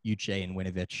see Uche and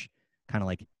Winovich kind of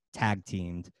like tag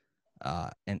teamed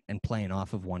and playing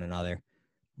off of one another.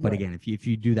 But again, if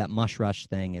you do that mush rush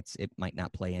thing, it might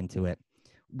not play into it.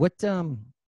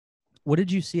 What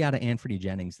did you see out of Anthony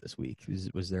Jennings this week?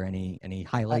 Was there any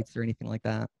highlights or anything like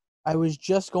that? I was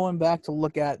just going back to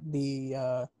look at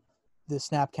the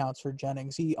snap counts for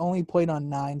Jennings. He only played on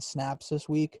 9 snaps this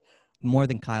week. More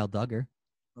than Kyle Duggar.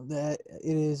 That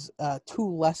it is 2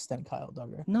 less than Kyle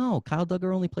Duggar. No, Kyle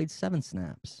Duggar only played 7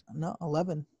 snaps. No,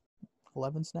 11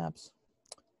 snaps.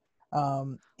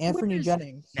 Anthony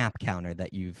Jennings. Snap counter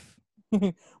that you've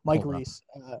Mike Reese.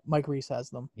 Mike Reese has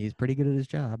them. He's pretty good at his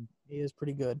job. He is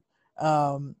pretty good.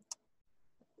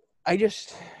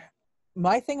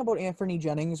 My thing about Anthony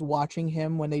Jennings, watching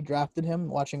him when they drafted him,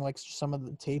 watching like some of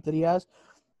the tape that he has,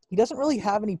 he doesn't really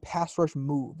have any pass rush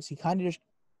moves. He kind of just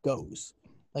goes.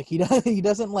 Like he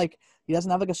doesn't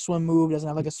have like a swim move, doesn't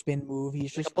have like a spin move.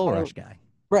 He's just a bull rush guy.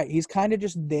 Right. He's kind of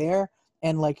just there,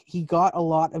 and like he got a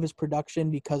lot of his production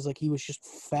because like he was just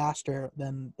faster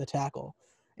than the tackle.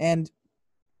 And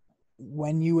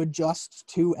when you adjust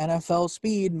to NFL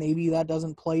speed, maybe that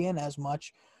doesn't play in as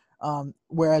much.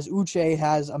 Whereas Uche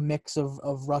has a mix of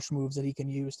rush moves that he can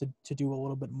use to do a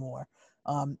little bit more.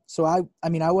 So I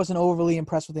mean, I wasn't overly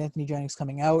impressed with Anthony Jennings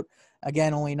coming out.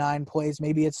 Again, only 9 plays.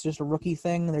 Maybe it's just a rookie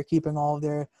thing. They're keeping all of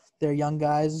their young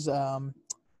guys.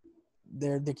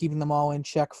 They're keeping them all in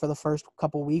check for the first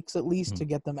couple weeks at least to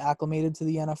get them acclimated to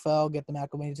the NFL, get them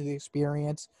acclimated to the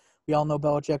experience. We all know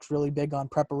Belichick's really big on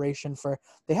preparation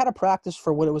they had a practice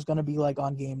for what it was going to be like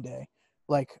on game day.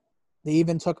 Like they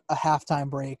even took a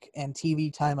halftime break and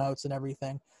TV timeouts and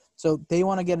everything. So they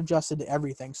want to get adjusted to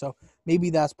everything. So maybe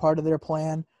that's part of their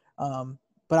plan.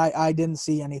 But I didn't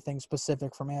see anything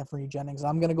specific from Anthony Jennings.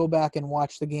 I'm going to go back and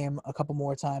watch the game a couple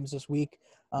more times this week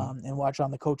and watch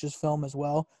on the coach's film as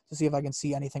well to see if I can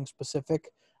see anything specific.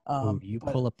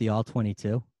 Pull up the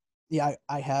All-22? Yeah,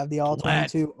 I have the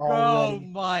All-22 already. Oh,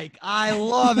 Mike, I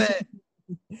love it.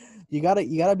 You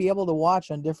gotta be able to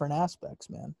watch on different aspects,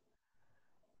 man.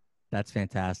 That's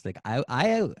fantastic.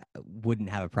 I wouldn't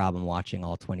have a problem watching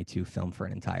All-22 film for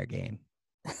an entire game,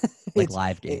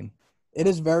 live game. It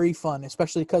is very fun,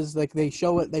 especially because like they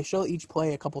show each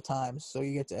play a couple times, so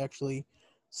you get to actually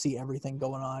see everything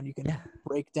going on. You can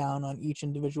break down on each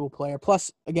individual player.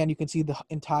 Plus, again, you can see the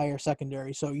entire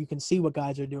secondary, so you can see what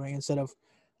guys are doing instead of.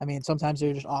 I mean, sometimes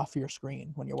they're just off your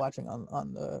screen when you're watching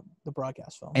on the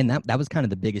broadcast film. And that was kind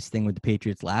of the biggest thing with the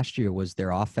Patriots last year was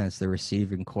their offense, their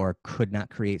receiving core could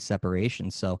not create separation.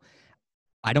 So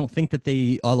I don't think that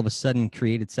they all of a sudden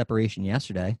created separation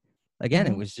yesterday. Again,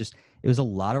 it was a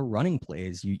lot of running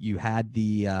plays. You had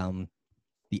the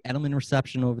Edelman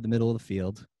reception over the middle of the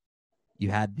field. You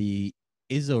had the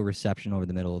Izzo reception over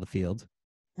the middle of the field.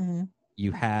 Mm-hmm.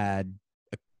 You had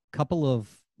a couple of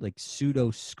like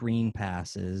pseudo screen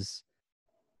passes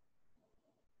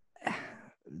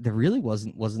there really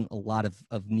wasn't a lot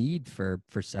of need for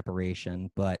separation.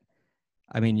 But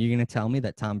I mean, you're going to tell me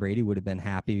that Tom Brady would have been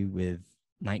happy with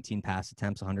 19 pass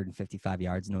attempts, 155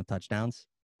 yards, no touchdowns?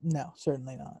 No,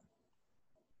 certainly not.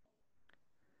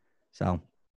 So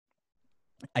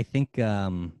I think it's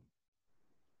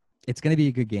going to be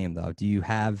a good game, though. Do you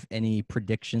have any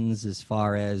predictions as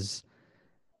far as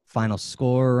final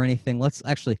score or anything? Let's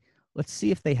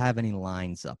see if they have any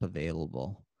lines up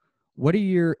available. What are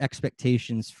your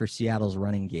expectations for Seattle's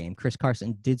running game? Chris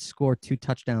Carson did score 2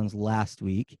 touchdowns last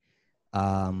week.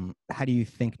 How do you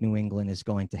think New England is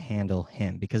going to handle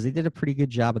him? Because they did a pretty good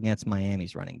job against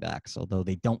Miami's running backs, although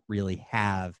they don't really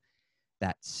have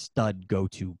that stud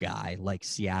go-to guy like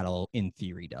Seattle in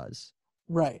theory does.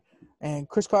 Right. And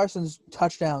Chris Carson's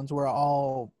touchdowns were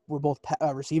both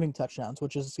receiving touchdowns,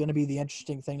 which is going to be the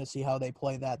interesting thing to see how they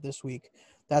play that this week.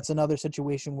 That's another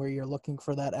situation where you're looking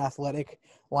for that athletic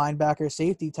linebacker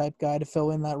safety type guy to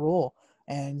fill in that role.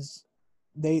 And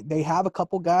they have a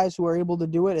couple guys who are able to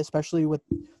do it, especially with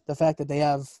the fact that they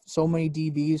have so many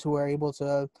DBs who are able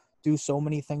to do so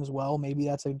many things well. Maybe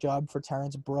that's a job for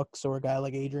Terrence Brooks or a guy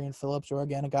like Adrian Phillips or,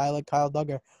 again, a guy like Kyle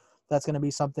Duggar. That's going to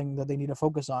be something that they need to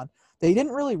focus on. They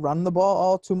didn't really run the ball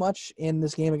all too much in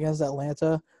this game against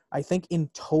Atlanta. I think in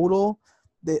total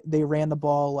they ran the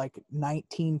ball like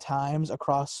 19 times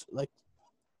across like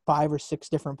 5 or 6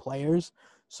 different players.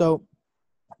 So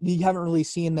you haven't really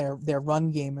seen their run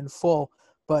game in full.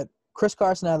 But Chris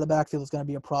Carson out of the backfield is going to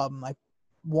be a problem. I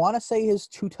want to say his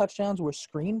 2 touchdowns were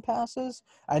screen passes.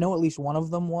 I know at least one of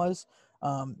them was.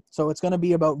 So it's going to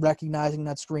be about recognizing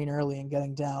that screen early and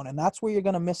getting down. And that's where you're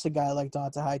going to miss a guy like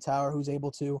Dont'a Hightower, who's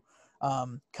able to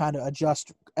kind of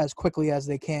adjust as quickly as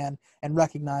they can and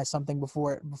recognize something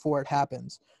before it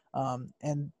happens.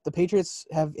 And the Patriots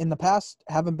have in the past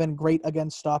haven't been great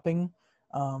against stopping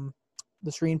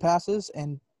the screen passes.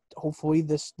 And hopefully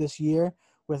this year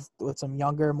with some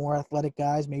younger, more athletic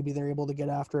guys, maybe they're able to get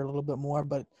after it a little bit more.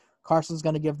 But Carson's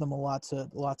going to give them a lot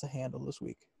to handle this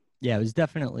week. Yeah, I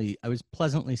was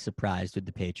pleasantly surprised with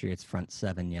the Patriots front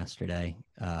 7 yesterday.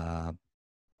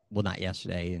 Well, not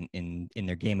yesterday, in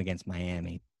their game against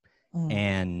Miami.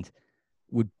 And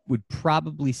would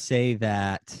probably say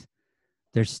that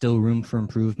there's still room for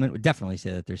improvement. Would definitely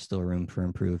say that there's still room for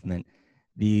improvement.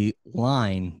 The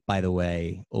line, by the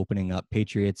way, opening up,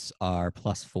 Patriots are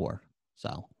 +4.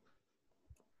 So,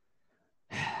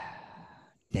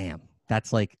 damn,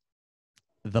 that's like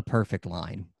the perfect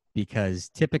line. Because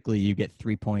typically you get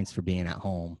 3 points for being at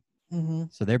home. Mm-hmm.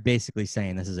 So they're basically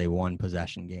saying this is a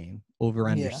 1-possession game.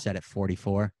 Over-under set at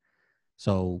 44.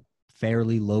 So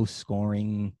fairly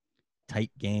low-scoring,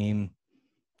 tight game.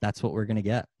 That's what we're going to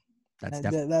get.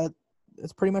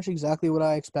 That's pretty much exactly what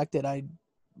I expected. I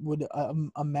would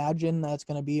imagine that's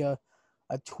going to be a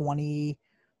 20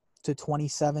 to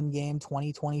 27 game,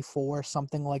 20-24,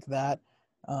 something like that.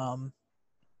 And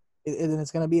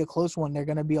it's going to be a close one. It's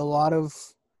going to be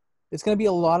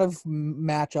a lot of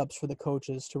matchups for the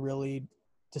coaches to really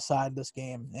decide this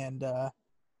game. And,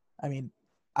 I mean,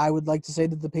 I would like to say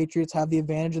that the Patriots have the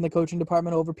advantage in the coaching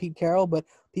department over Pete Carroll, but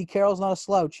Pete Carroll's not a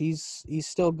slouch. He's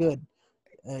still good,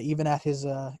 even at his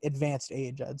advanced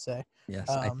age, I'd say. Yes,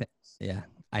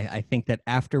 I think that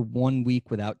after 1 week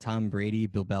without Tom Brady,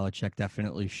 Bill Belichick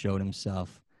definitely showed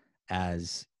himself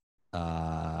as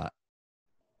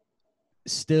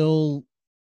still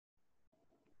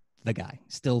the guy.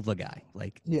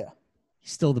 Like, yeah,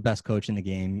 he's still the best coach in the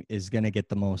game, is going to get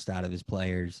the most out of his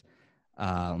players.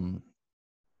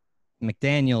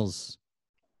 McDaniels,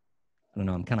 I don't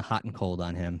know, I'm kind of hot and cold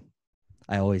on him.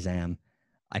 I always am.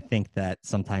 I think that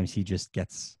sometimes he just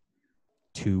gets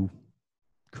too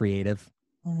creative.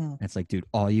 Mm-hmm. It's like, dude,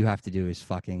 all you have to do is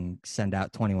fucking send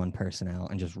out 21 personnel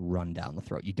and just run down the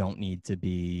throat. You don't need to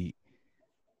be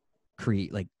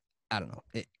I don't know,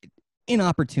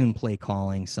 inopportune play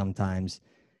calling sometimes.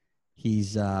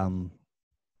 He's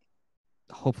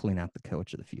hopefully not the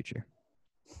coach of the future.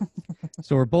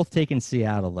 So we're both taking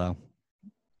Seattle, though.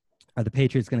 Are the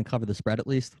Patriots going to cover the spread at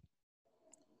least?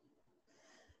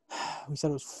 We said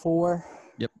it was 4.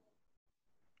 Yep.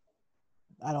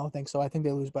 I don't think so. I think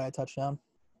they lose by a touchdown.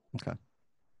 Okay.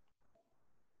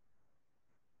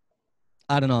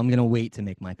 I don't know. I'm going to wait to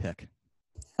make my pick.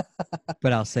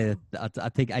 But I'll say that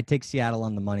I take Seattle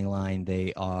on the money line.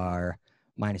 They are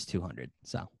 -200.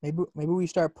 So maybe we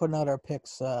start putting out our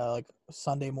picks like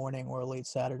Sunday morning or late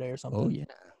Saturday or something. Oh yeah,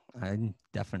 I'm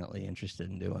definitely interested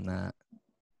in doing that.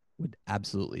 Would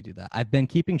absolutely do that. I've been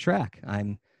keeping track.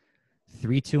 I'm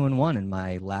 3-2-1 in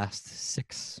my last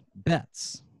 6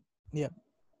 bets. Yep.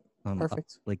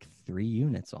 Perfect. Like 3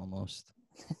 units almost.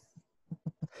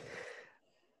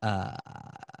 All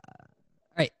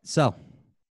right, so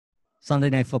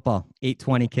Sunday Night Football,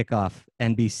 8:20 kickoff,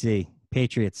 NBC,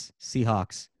 Patriots,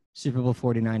 Seahawks, Super Bowl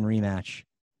 49 rematch.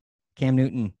 Cam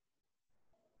Newton,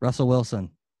 Russell Wilson,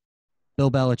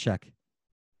 Bill Belichick,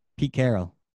 Pete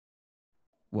Carroll.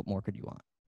 What more could you want?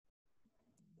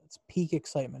 It's peak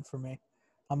excitement for me.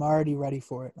 I'm already ready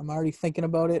for it. I'm already thinking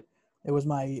about it. It was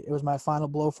my final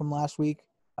blow from last week,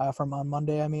 from on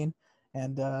Monday, I mean,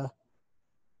 and I'm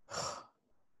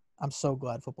so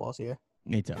glad football's here.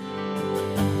 Me too.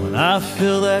 When I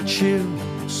feel that chill,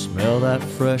 smell that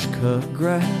fresh cut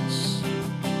grass,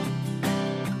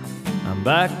 I'm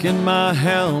back in my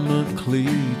helmet,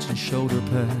 cleats, and shoulder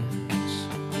pads.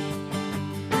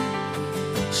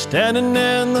 Standing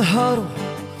in the huddle,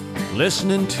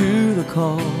 listening to the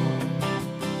call.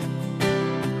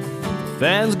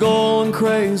 Fans going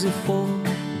crazy for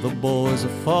the boys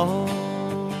of fall.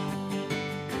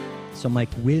 So, Mike,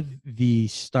 with the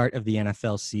start of the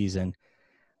NFL season,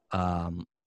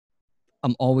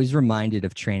 I'm always reminded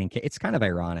of training camp. It's kind of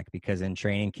ironic because in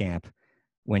training camp,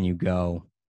 when you go,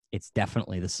 it's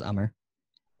definitely the summer.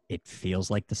 It feels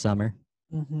like the summer.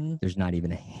 Mm-hmm. There's not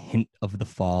even a hint of the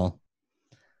fall.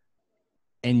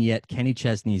 And yet Kenny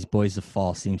Chesney's Boys of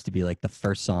Fall seems to be like the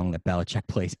first song that Belichick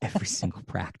plays every single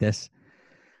practice.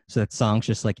 So that song's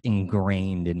just like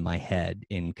ingrained in my head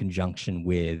in conjunction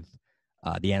with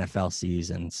the NFL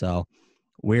season. So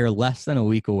we're less than a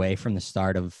week away from the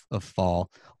start of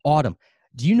fall. Autumn.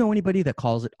 Do you know anybody that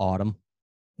calls it autumn?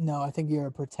 No, I think you're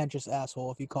a pretentious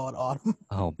asshole if you call it autumn.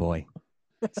 Oh, boy.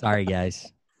 Sorry,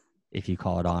 guys, if you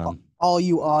call it autumn. All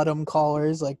you autumn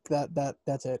callers, like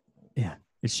that's it. Yeah.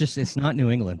 It's not New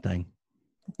England thing.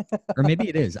 Or maybe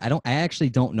it is. I actually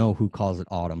don't know who calls it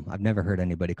autumn. I've never heard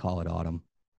anybody call it autumn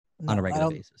on a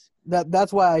regular basis.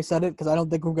 That's why I said it, because I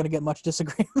don't think we're going to get much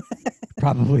disagreement.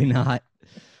 Probably not.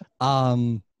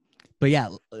 But yeah,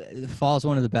 fall is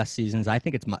one of the best seasons. I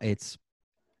think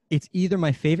it's either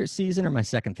my favorite season or my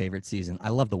second favorite season. I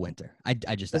love the winter. I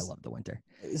love the winter.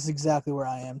 It's exactly where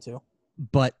I am too.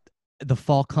 But the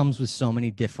fall comes with so many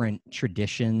different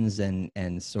traditions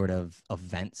and sort of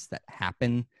events that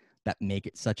happen that make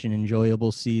it such an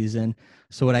enjoyable season.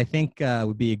 So what I think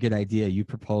would be a good idea, you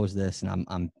propose this, and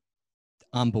I'm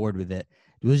on board with it.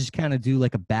 We'll just kind of do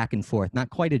like a back and forth,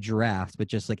 not quite a draft, but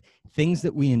just like things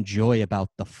that we enjoy about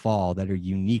the fall that are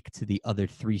unique to the other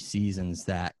three seasons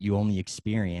that you only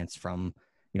experience from,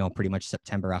 pretty much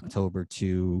September, October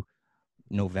to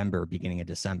November, beginning of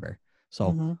December.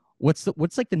 So what's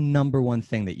like the number one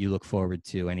thing that you look forward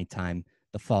to anytime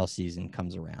the fall season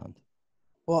comes around?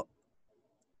 Well,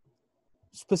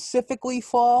 specifically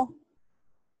fall,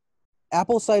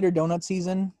 apple cider donut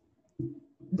season,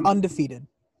 undefeated.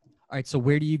 All right, so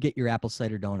where do you get your apple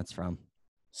cider donuts from?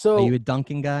 So are you a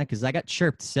Dunkin' guy? Because I got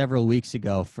chirped several weeks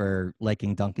ago for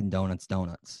liking Dunkin' Donuts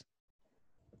donuts.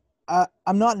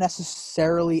 I'm not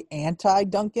necessarily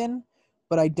anti-Dunkin',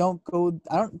 but do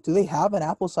they have an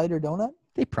apple cider donut?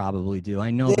 They probably do.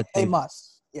 I know they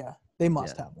must. Yeah, they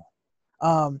must have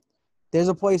one. There's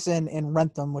a place in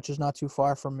Rentham, which is not too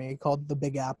far from me, called the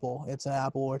Big Apple. It's an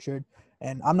apple orchard,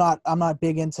 and I'm not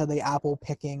big into the apple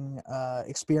picking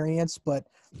experience, but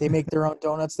they make their own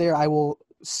donuts there. I will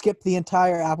skip the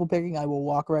entire apple picking. I will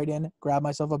walk right in, grab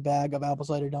myself a bag of apple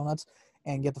cider donuts,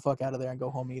 and get the fuck out of there and go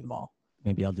home and eat them all.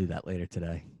 Maybe I'll do that later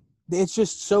today. It's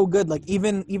just so good. Like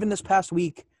even this past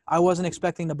week, I wasn't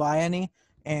expecting to buy any,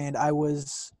 and I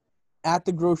was at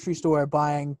the grocery store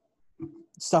buying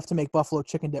stuff to make buffalo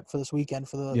chicken dip for this weekend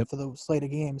for the slate of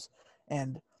games.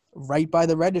 And right by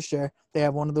the register, they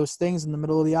have one of those things in the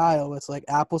middle of the aisle. It's like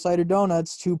apple cider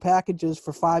donuts, 2 packages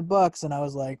for $5. And I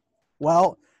was like,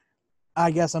 well, I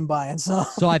guess I'm buying some.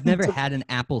 So I've never had an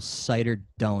apple cider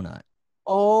donut.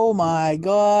 Oh my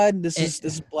God. This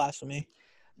is blasphemy.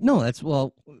 No,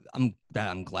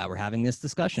 I'm glad we're having this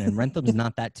discussion. And Rentham's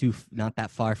not that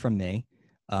far from me.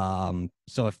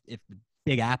 So if the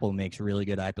Big Apple makes really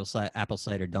good apple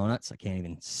cider donuts, I can't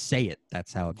even say it.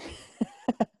 That's how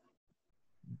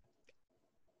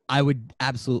I would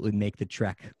absolutely make the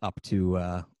trek up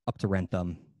to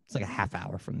Rentham. It's like a half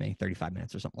hour from me, 35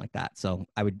 minutes or something like that. So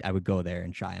I would go there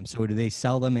and try them. So do they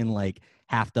sell them in like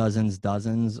half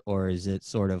dozens, or is it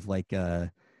sort of like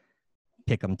a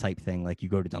pick 'em type thing? Like you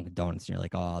go to Dunkin' Donuts and you're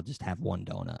like, oh, I'll just have one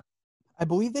donut. I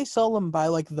believe they sell them by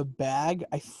like the bag.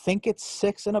 I think it's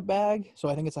 6 in a bag, so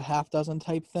I think it's a half dozen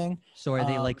type thing. So are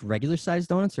they like regular size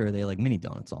donuts, or are they like mini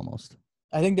donuts almost?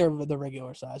 I think they're the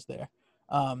regular size there.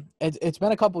 It's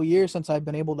been a couple years since I've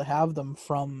been able to have them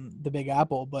from the Big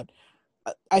Apple, but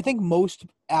I think most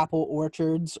apple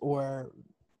orchards or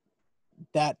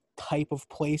that type of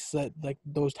place, that like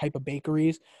those type of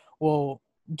bakeries, will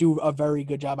do a very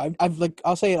good job.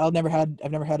 I'll say it. I've never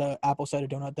had a apple cider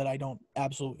donut that I don't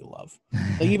absolutely love.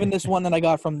 Like even this one that I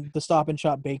got from the Stop and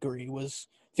Shop Bakery was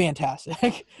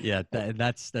fantastic. Yeah,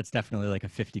 that's definitely like a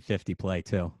 50-50 play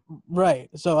too. Right.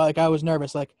 So like I was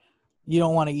nervous. Like you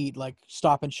don't want to eat like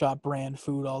Stop and Shop brand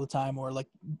food all the time, or like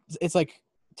it's like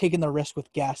taking the risk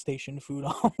with gas station food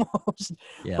almost.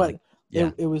 Yeah, But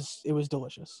yeah. it was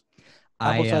delicious.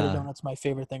 Apple cider donut's my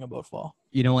favorite thing about fall.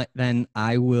 You know what? Then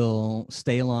I will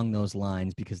stay along those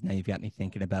lines because now you've got me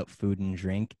thinking about food and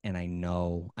drink, and I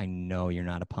know you're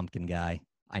not a pumpkin guy.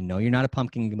 I know you're not a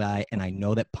pumpkin guy, and I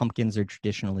know that pumpkins are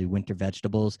traditionally winter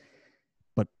vegetables,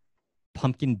 but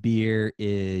pumpkin beer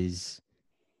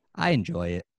I enjoy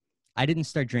it. I didn't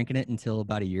start drinking it until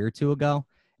about a year or two ago,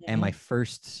 and my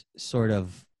first sort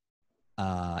of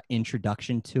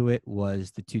introduction to it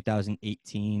was the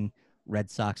 2018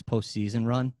 Red Sox postseason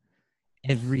run.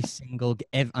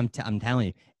 I'm telling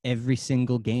you, every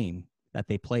single game that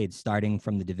they played, starting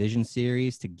from the division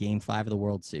series to Game 5 of the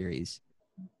World Series,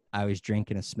 I was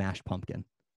drinking a smashed pumpkin.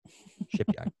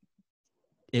 Shipyard.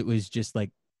 It was just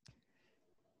like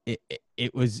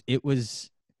it was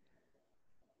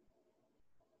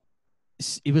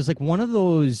like one of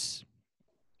those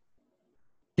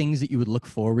things that you would look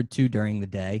forward to during the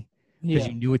day because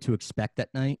you knew what to expect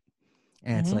at night.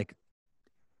 And it's like,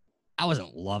 I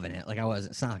wasn't loving it. Like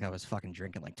it's not like I was fucking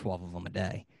drinking like 12 of them a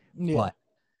day, but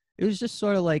it was just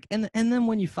sort of like, and then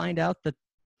when you find out that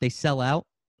they sell out,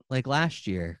 like last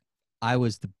year, I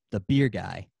was the beer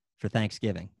guy for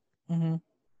Thanksgiving.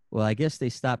 Well, I guess they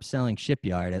stopped selling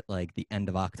Shipyard at like the end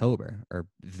of October or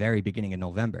very beginning of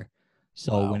November.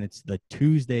 So when it's the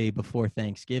Tuesday before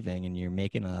Thanksgiving and you're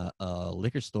making a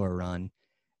liquor store run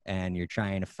and you're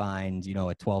trying to find, a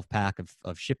 12-pack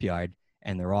of Shipyard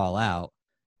and they're all out,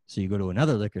 so you go to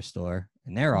another liquor store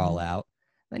and they're all out,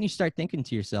 then you start thinking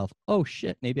to yourself, oh,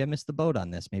 shit, maybe I missed the boat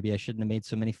on this. Maybe I shouldn't have made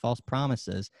so many false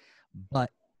promises.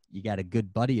 But you got a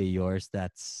good buddy of yours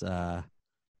that's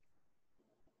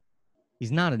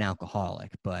he's not an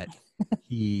alcoholic, but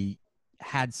he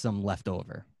had some left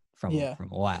over from a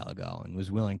while ago and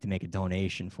was willing to make a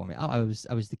donation for me. Oh, I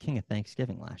was the king of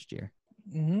Thanksgiving last year.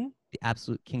 The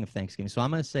absolute king of Thanksgiving. So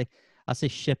I'll say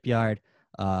Shipyard,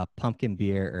 pumpkin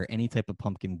beer or any type of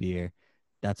pumpkin beer.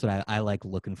 That's what I like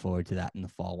looking forward to that in the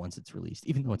fall once it's released,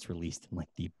 even though it's released in like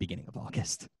the beginning of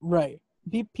August. Right.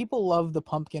 People love the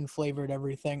pumpkin flavored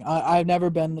everything. I've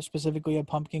never been specifically a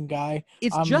pumpkin guy.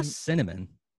 It's just cinnamon.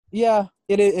 Yeah,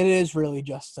 it is really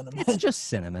just cinnamon. It's just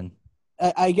cinnamon.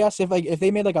 I guess if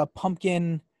they made like a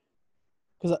pumpkin,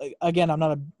 because again, I'm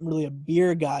not really a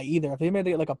beer guy either. If they made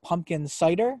like a pumpkin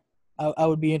cider, I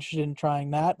would be interested in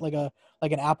trying that, like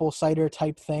an apple cider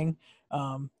type thing.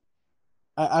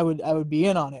 I would be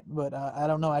in on it, but I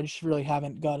don't know. I just really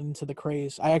haven't gotten into the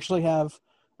craze. I actually have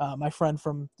my friend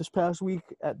from this past week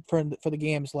for the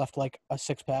games left like a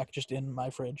 6-pack just in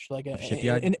my fridge, like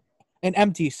an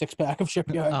empty 6-pack of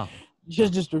Shipyard. Oh.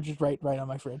 Just right on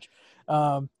my fridge.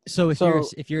 So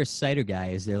if you're a cider guy,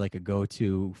 is there like a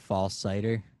go-to fall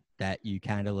cider that you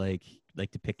kind of like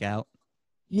to pick out?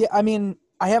 Yeah, I mean,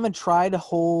 I haven't tried a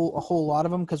whole lot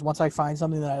of them because once I find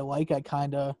something that I like, I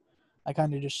kind of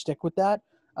just stick with that.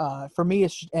 For me,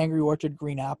 it's just Angry Orchard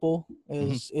Green Apple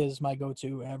is my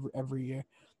go-to every year.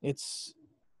 It's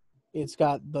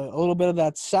got a little bit of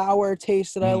that sour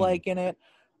taste that I like in it.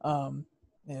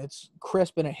 And it's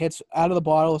crisp and it hits out of the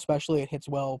bottle, especially. It hits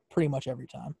well pretty much every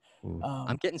time.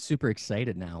 I'm getting super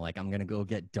excited now. Like I'm gonna go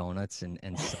get donuts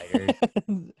and cider.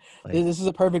 This is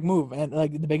a perfect move. And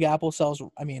like the Big Apple sells,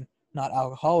 I mean, not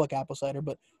alcoholic apple cider,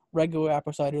 but regular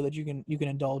apple cider that you can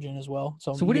indulge in as well.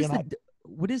 So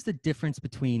what is the difference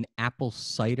between apple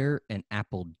cider and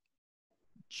apple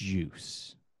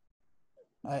juice?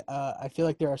 I feel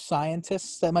like there are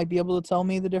scientists that might be able to tell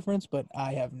me the difference, but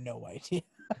I have no idea.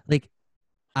 Like,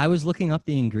 I was looking up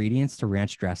the ingredients to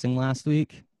ranch dressing last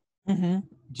week.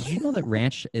 Did you know that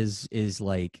ranch is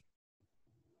like,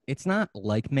 it's not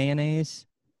like mayonnaise.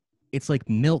 It's like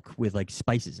milk with like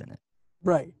spices in it.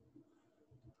 Right.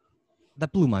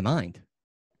 That blew my mind.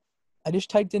 I just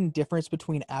typed in difference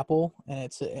between apple and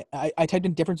I typed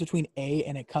in difference between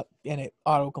and it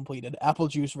auto completed apple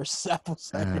juice versus apple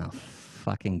cider. Oh,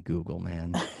 fucking Google,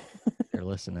 man. They're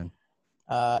listening.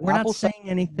 We're not saying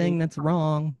anything that's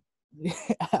wrong.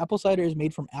 Apple cider is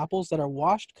made from apples that are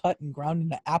washed, cut, and ground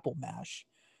into apple mash,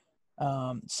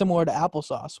 similar to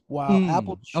applesauce, while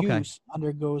apple juice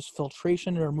undergoes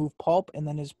filtration to remove pulp and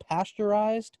then is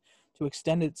pasteurized to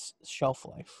extend its shelf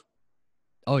life.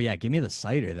 Oh, yeah. Give me the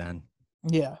cider then.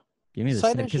 Yeah. Give me the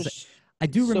cider. Because I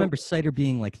do remember cider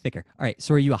being like thicker. All right.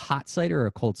 So are you a hot cider or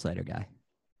a cold cider guy?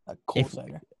 A cold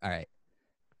cider. All right.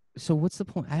 So what's the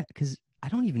point? Because I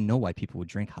don't even know why people would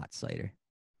drink hot cider.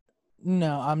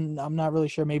 No, I'm not really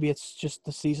sure. Maybe it's just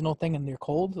the seasonal thing and they're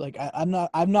cold. Like I'm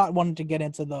not wanting to get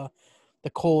into the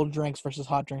cold drinks versus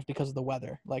hot drinks because of the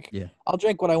weather. Like Yeah. I'll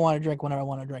drink what I want to drink whenever I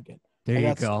want to drink it. There Like, you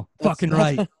that's- go. that's- Fucking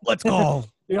that's- right. Let's go.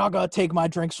 You're not gonna take my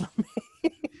drinks from me.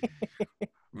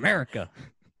 America.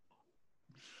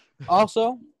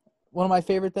 Also, one of my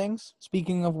favorite things,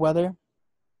 speaking of weather,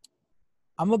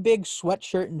 I'm a big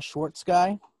sweatshirt and shorts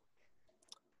guy.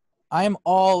 I am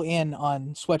all in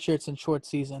on sweatshirts and shorts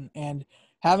season, and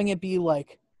having it be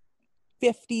like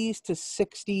 50s to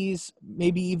 60s,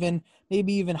 maybe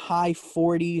even high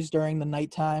 40s during the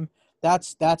nighttime.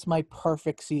 That's my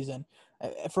perfect season.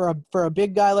 For a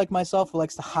big guy like myself who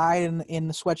likes to hide in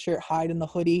the sweatshirt, hide in the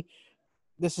hoodie,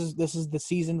 this is the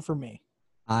season for me.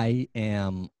 I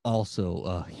am also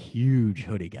a huge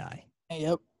hoodie guy.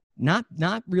 Yep. Not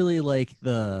really like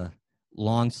the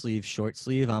long sleeve, short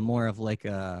sleeve. I'm more of like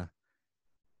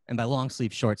and by long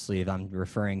sleeve, short sleeve, I'm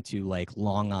referring to like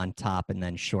long on top and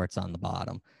then shorts on the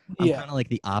bottom. I'm Yeah. kind of like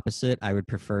the opposite. I would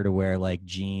prefer to wear like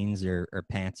jeans or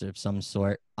pants of some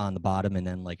sort on the bottom and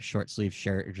then like a short sleeve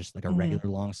shirt or just like a Mhm. regular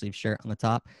long sleeve shirt on the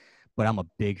top. But I'm a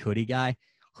big hoodie guy.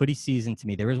 Hoodie season to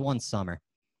me, there was one summer.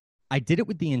 I did it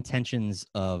with the intentions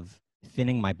of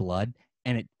thinning my blood,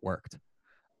 and it worked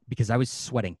because I was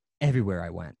sweating everywhere I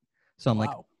went. So I'm like,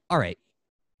 Wow. all right,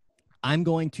 I'm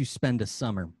going to spend a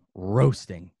summer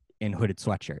roasting in hooded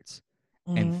sweatshirts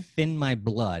Mhm. and thin my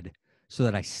blood so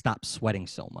that I stop sweating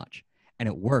so much. And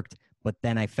it worked. But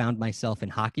then I found myself in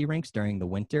hockey rinks during the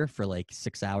winter for like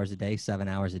 6 hours a day, 7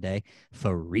 hours a day,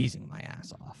 freezing my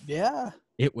ass off. Yeah.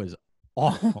 It was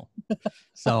awful.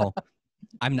 So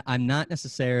I'm not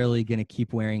necessarily going to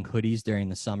keep wearing hoodies during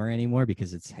the summer anymore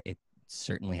because it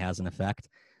certainly has an effect.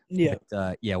 Yeah.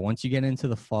 But, yeah, once you get into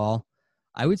the fall,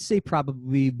 I would say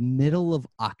probably middle of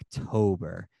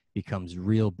October becomes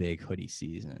real big hoodie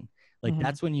season. Like Mhm.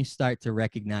 that's when you start to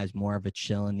recognize more of a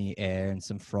chill in the air and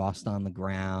some frost on the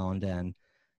ground. And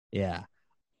yeah,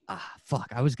 fuck,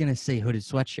 I was gonna say hooded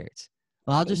sweatshirts.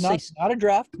 Well, I'll just say not a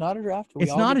draft. Not a draft. We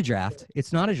it's all not get- a draft.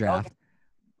 It's not a draft.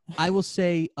 I will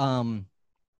say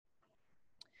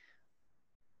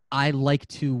I like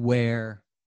to wear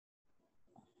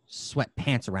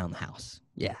sweatpants around the house.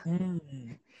 Yeah.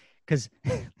 Mm. Because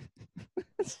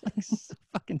it's like so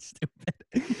fucking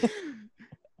stupid.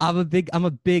 I'm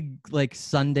a big like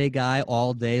Sunday guy,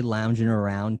 all day lounging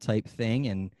around type thing,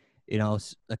 and you know,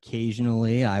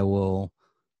 occasionally I will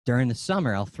during the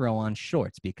summer I'll throw on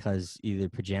shorts because either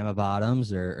pajama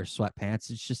bottoms or sweatpants.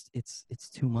 It's just it's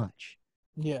too much.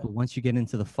 Yeah. But once you get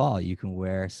into the fall, you can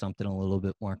wear something a little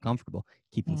bit more comfortable.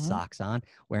 Keeping Mhm. socks on,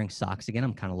 wearing socks again.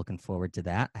 I'm kind of looking forward to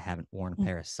that. I haven't worn a Mm.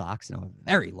 pair of socks in a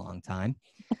very long time.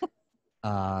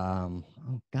 Oh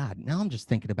God, now I'm just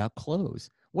thinking about clothes.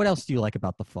 What else do you like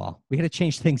about the fall? We got to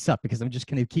change things up because I'm just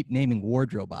going to keep naming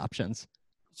wardrobe options.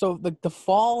 So the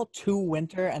fall to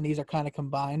winter, and these are kind of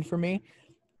combined for me.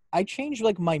 I changed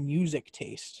like my music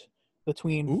taste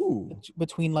between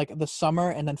like the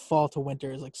summer and then fall to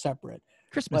winter is like separate.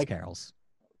 Christmas like- carols.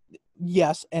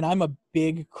 Yes, and I'm a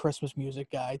big Christmas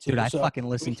music guy too. Dude, I so fucking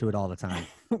listen to it all the time.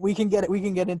 we can get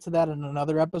into that in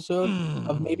another episode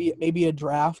of maybe a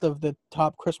draft of the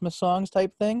top Christmas songs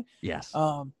type thing. Yes.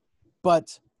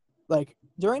 But like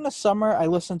during the summer, I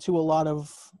listen to a lot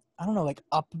of, I don't know, like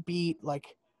upbeat,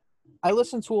 like I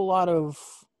listen to a lot of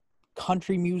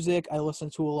country music. I listen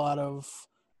to a lot of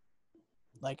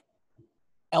like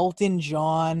Elton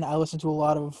John. I listen to a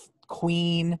lot of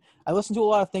Queen. I listen to a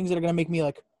lot of things that are going to make me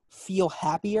like feel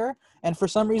happier. And for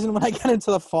some reason, when I get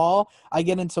into the fall, I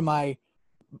get into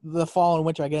the fall and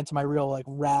winter, I get into my real like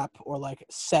rap or like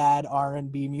sad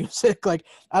R&B music. Like,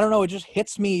 I don't know. It just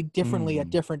hits me differently at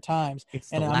different times. It's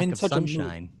the and I'm lack in of such a mood.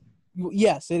 sunshine.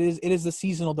 Yes, it is. It is the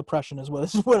seasonal depression as well.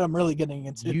 This is what I'm really getting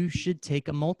into. You should take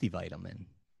a multivitamin.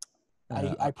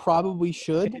 I probably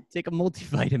should. Take a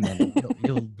multivitamin.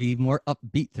 You'll be more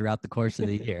upbeat throughout the course of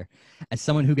the year. As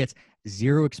someone who gets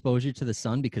zero exposure to the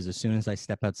sun, because as soon as I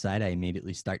step outside, I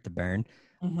immediately start to burn,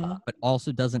 Mhm. but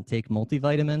also doesn't take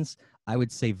multivitamins, I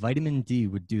would say vitamin D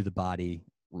would do the body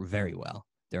very well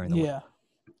during the winter.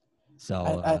 Yeah.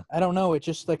 So I don't know. It's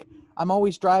just like I'm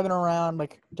always driving around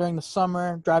like during the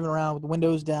summer, driving around with the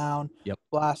windows down, Yep.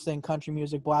 blasting country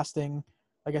music, blasting,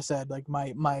 like I said, like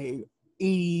my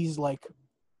 80s, like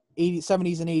 80s,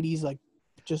 70s and 80s, like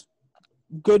just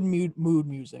good mood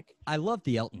music. I love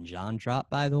the Elton John drop,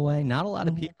 by the way. Not a lot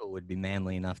of Mhm. people would be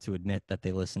manly enough to admit that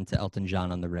they listen to Elton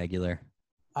John on the regular.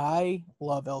 I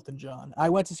love Elton John. I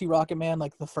went to see Rocket Man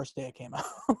like the first day it came out.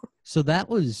 So that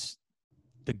was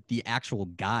the actual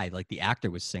guy, like the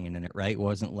actor, was singing in it, right? It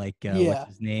wasn't like Yeah. what's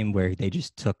his name, where they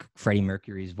just took Freddie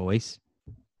Mercury's voice.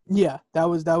 Yeah, that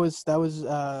was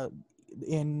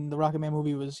in the Rocket Man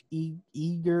movie was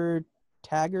Eager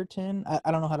Taggerton.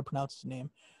 I don't know how to pronounce his name,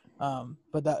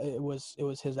 but that it was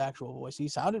his actual voice. He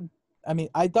sounded. I mean,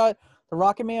 I thought the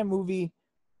Rocket Man movie,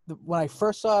 when I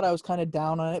first saw it, I was kind of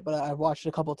down on it, but I've watched it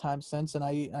a couple of times since, and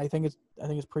I think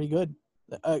it's pretty good.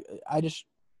 I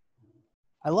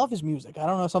love his music. I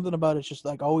don't know, something about it's just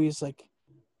like always like.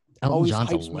 Elton always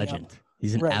John's a hypes me up. legend.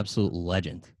 He's an Right. absolute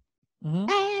legend. Mhm.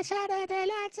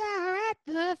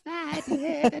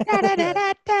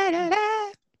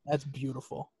 That's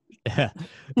beautiful.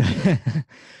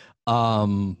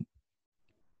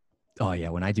 Oh yeah,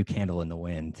 when I do Candle in the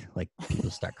Wind, like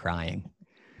people start crying.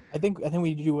 I think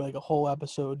we do like a whole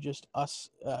episode just us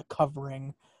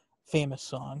covering famous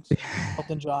songs.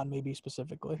 Elton John, maybe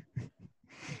specifically.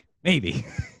 Maybe.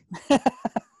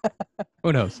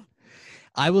 Who knows?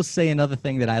 I will say another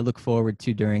thing that I look forward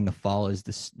to during the fall is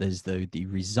the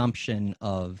resumption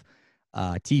of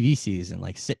TV season,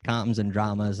 like sitcoms and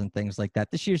dramas and things like that.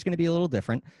 This year's going to be a little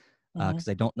different because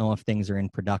I don't know if things are in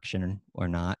production or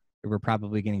not. We're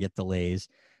probably going to get delays,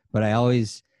 but I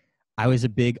was a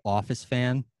big Office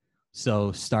fan.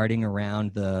 So starting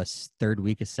around the third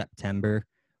week of September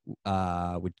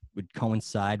would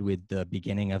coincide with the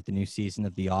beginning of the new season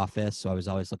of The Office. So I was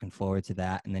always looking forward to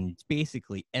that. And then it's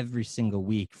basically every single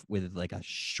week with like a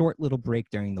short little break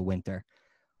during the winter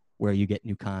where you get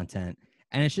new content.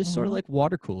 And it's just sort of like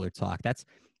water cooler talk. That's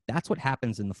what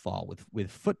happens in the fall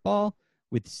with football,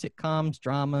 with sitcoms,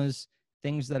 dramas,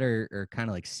 things that are kind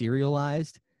of like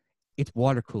serialized. It's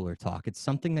water cooler talk. It's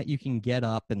something that you can get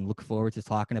up and look forward to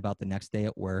talking about the next day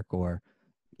at work or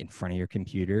in front of your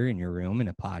computer in your room in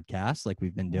a podcast like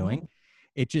we've been doing.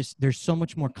 It just, there's so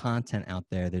much more content out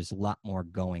there. There's a lot more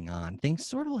going on. Things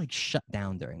sort of like shut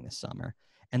down during the summer.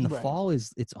 And the fall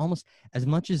it's almost, as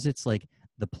much as it's like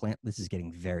the plant, this is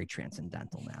getting very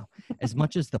transcendental now. As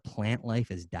much as the plant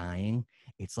life is dying,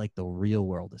 it's like the real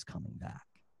world is coming back.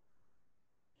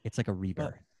 It's like a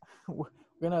rebirth. We're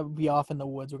gonna be off in the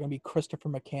woods. We're gonna be Christopher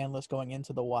McCandless going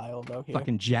into the wild out here.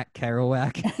 Fucking Jack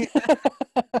Kerouac.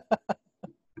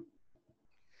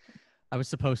 I was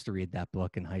supposed to read that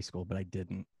book in high school, but I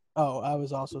didn't. Oh, I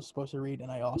was also supposed to read, and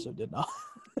I also did not.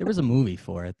 There was a movie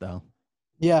for it, though.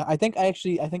 Yeah, I think I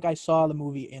saw the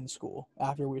movie in school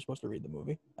after we were supposed to read the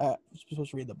movie.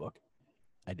 Supposed to read the book.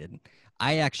 I didn't.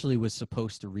 I actually was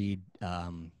supposed to read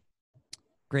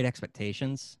Great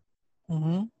Expectations,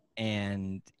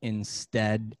 and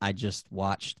instead I just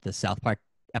watched the South Park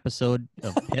episode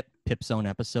of Pip's own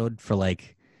episode for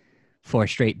like 4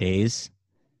 straight days.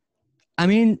 I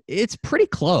mean, it's pretty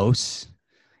close.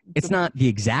 It's not the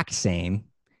exact same.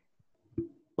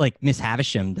 Like Miss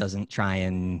Havisham doesn't try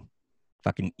and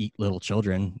fucking eat little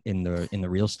children in the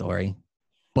real story.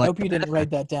 But I hope you didn't write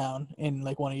that down in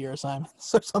like one of your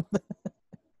assignments or something.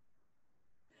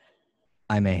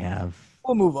 I may have.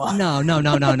 We'll move on. No. Not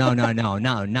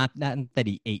that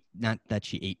he ate. Not that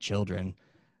she ate children.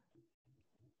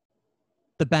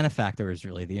 The benefactor is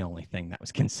really the only thing that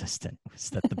was consistent. Was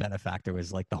that the benefactor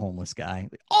was like the homeless guy?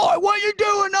 Like, oh, what you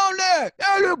doing on there?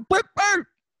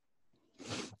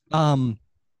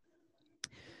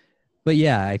 But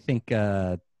yeah, I think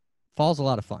fall's a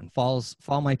lot of fun. Fall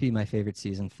might be my favorite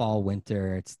season. Fall,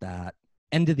 winter. It's that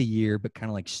end of the year, but kind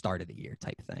of like start of the year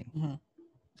type thing.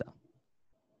 So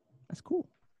that's cool.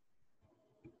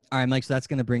 All right, Mike. So that's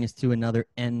going to bring us to another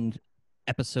end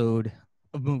episode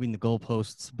of Moving the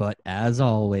Goalposts. But as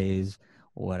always,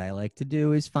 what I like to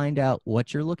do is find out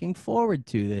what you're looking forward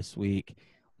to this week.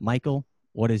 Michael,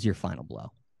 what is your final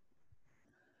blow?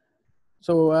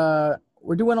 So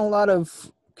we're doing a lot of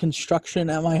construction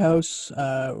at my house.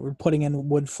 We're putting in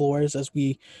wood floors, as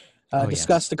we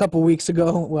discussed a couple weeks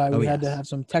ago. We had to have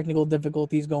some technical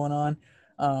difficulties going on.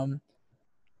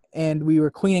 And we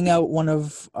were cleaning out one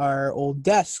of our old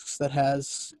desks that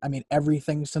has, I mean,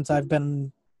 everything since I've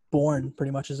been born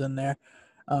pretty much is in there.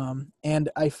 And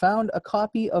I found a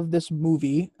copy of this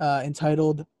movie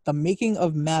entitled The Making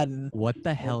of Madden. What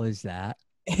the hell is that?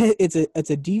 It's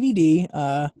a DVD.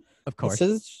 Of course.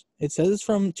 It says it's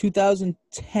from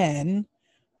 2010,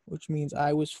 which means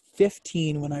I was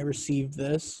 15 when I received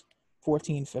this.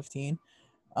 14, 15.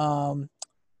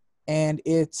 And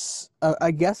it's,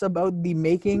 I guess, about the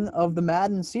making of the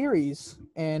Madden series.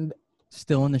 And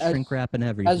still in the shrink wrap and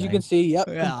everything. as you can see, yep,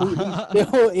 Yeah. completely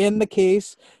still in the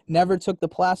case. Never took the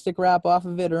plastic wrap off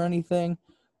of it or anything.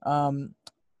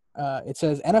 It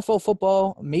says NFL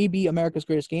football may be America's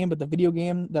greatest game, but the video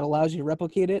game that allows you to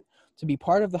replicate it, to be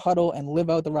part of the huddle and live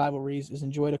out the rivalries, is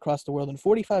enjoyed across the world in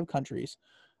 45 countries.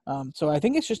 So I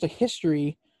think it's just a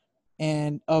history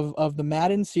and of the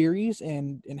Madden series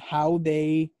and how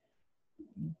they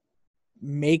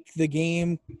make the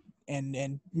game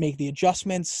and make the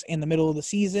adjustments in the middle of the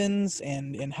seasons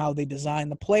and how they design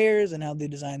the players and how they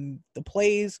design the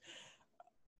plays.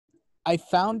 I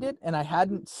found it, and I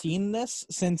hadn't seen this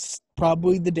since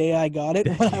probably the day I got it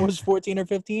when I was 14 or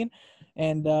 15.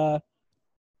 And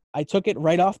I took it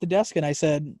right off the desk, and I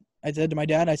said to my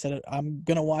dad, I said, I'm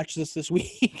going to watch this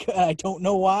week. I don't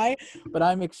know why, but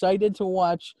I'm excited to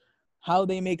watch how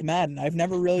they make Madden. I've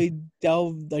never really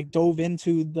dove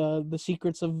into the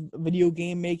secrets of video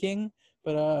game making,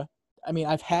 but I mean,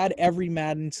 I've had every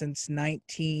Madden since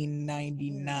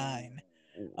 1999.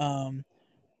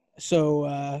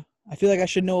 So I feel like I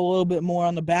should know a little bit more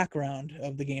on the background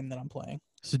of the game that I'm playing.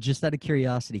 So just out of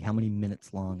curiosity, how many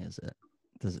minutes long is it?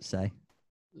 Does it say?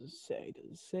 Does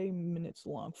it say minutes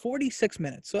long? 46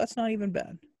 minutes. So that's not even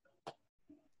bad.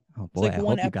 Oh boy, like I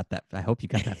hope you got that. I hope you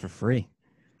got that for free.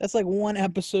 That's like one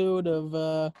episode of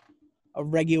a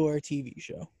regular TV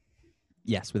show.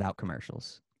 Yes, without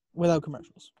commercials. Without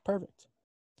commercials. Perfect.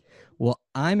 Well,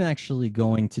 I'm actually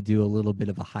going to do a little bit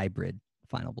of a hybrid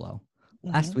Final Blow.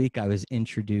 Last week, I was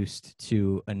introduced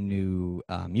to a new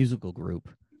musical group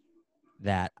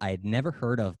that I had never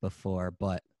heard of before,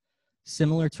 but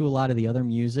similar to a lot of the other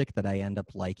music that I end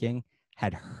up liking,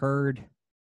 had heard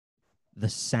the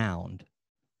sound,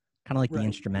 kind of like the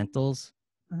instrumentals,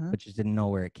 but just didn't know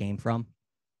where it came from.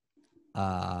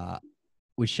 Was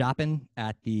shopping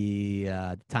at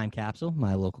the Time Capsule,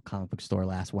 my local comic book store,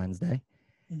 last Wednesday,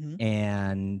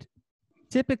 and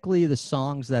typically the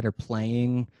songs that are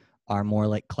playing are more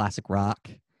like classic rock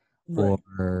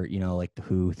or, you know, like The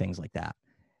Who, things like that.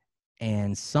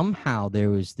 And somehow there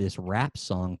was this rap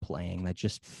song playing that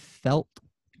just felt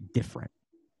different.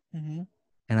 And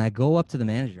I go up to the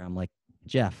manager. I'm like,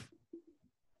 Jeff,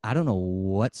 I don't know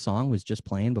what song was just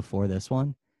playing before this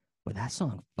one, but that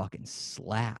song fucking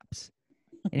slaps.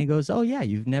 And he goes, oh, yeah,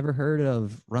 you've never heard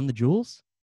of Run the Jewels?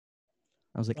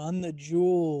 I was like, Run the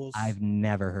Jewels. I've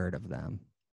never heard of them.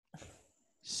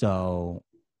 So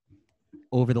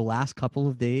over the last couple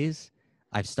of days,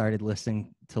 I've started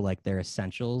listening to like their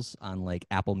essentials on like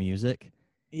Apple Music.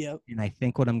 Yep. And I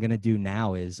think what I'm going to do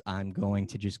now is I'm going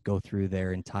to just go through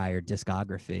their entire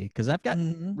discography because I've got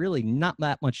really not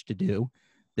that much to do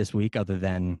this week other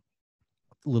than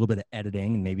a little bit of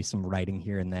editing and maybe some writing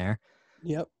here and there.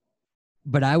 Yep.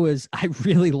 But I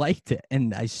really liked it.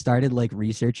 And I started like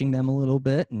researching them a little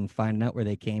bit and finding out where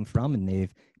they came from. And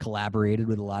they've collaborated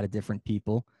with a lot of different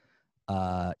people.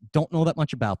 Don't know that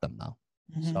much about them though.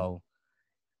 So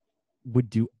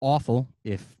would do awful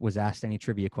if was asked any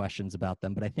trivia questions about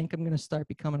them. But I think I'm going to start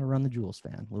becoming a Run the Jewels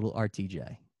fan, little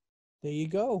RTJ. There you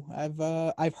go.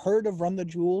 I've heard of Run the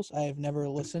Jewels. I have never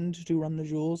listened to Run the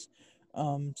Jewels.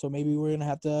 So maybe we're gonna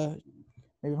have to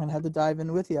dive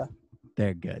in with you.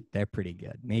 They're good. They're pretty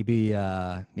good. Maybe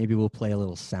we'll play a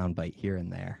little soundbite here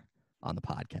and there on the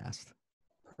podcast.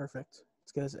 Perfect.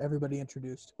 Let's get everybody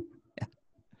introduced. Yeah.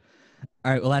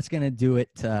 All right. Well, that's gonna do it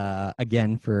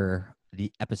again for the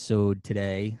episode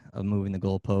today of Moving the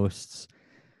Goalposts.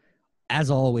 As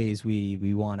always,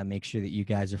 we want to make sure that you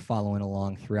guys are following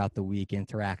along throughout the week,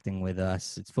 interacting with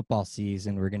us. It's football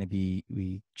season. We're going to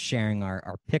be sharing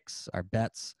our picks, our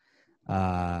bets,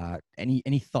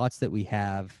 any thoughts that we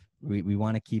have. We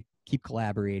want to keep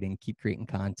collaborating, keep creating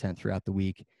content throughout the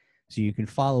week. So you can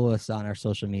follow us on our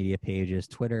social media pages,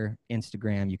 Twitter,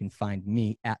 Instagram. You can find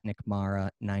me at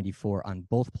NickMara94 on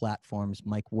both platforms.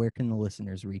 Mike, where can the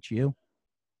listeners reach you? You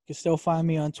can still find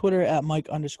me on Twitter at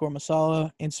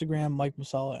Mike_Masala, Instagram, Mike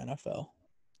Masala NFL.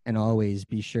 And always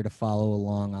be sure to follow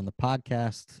along on the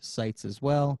podcast sites as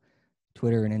well,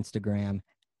 Twitter and Instagram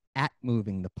at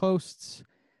Moving the Posts.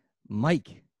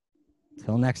 Mike,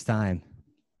 till next time.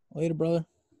 Later, brother.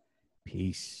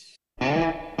 Peace.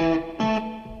 I'm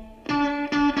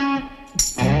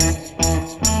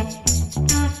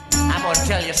going to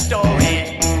tell you a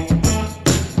story.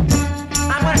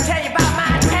 I'm going to tell you about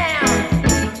my town.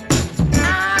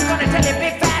 I'm going to tell you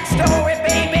big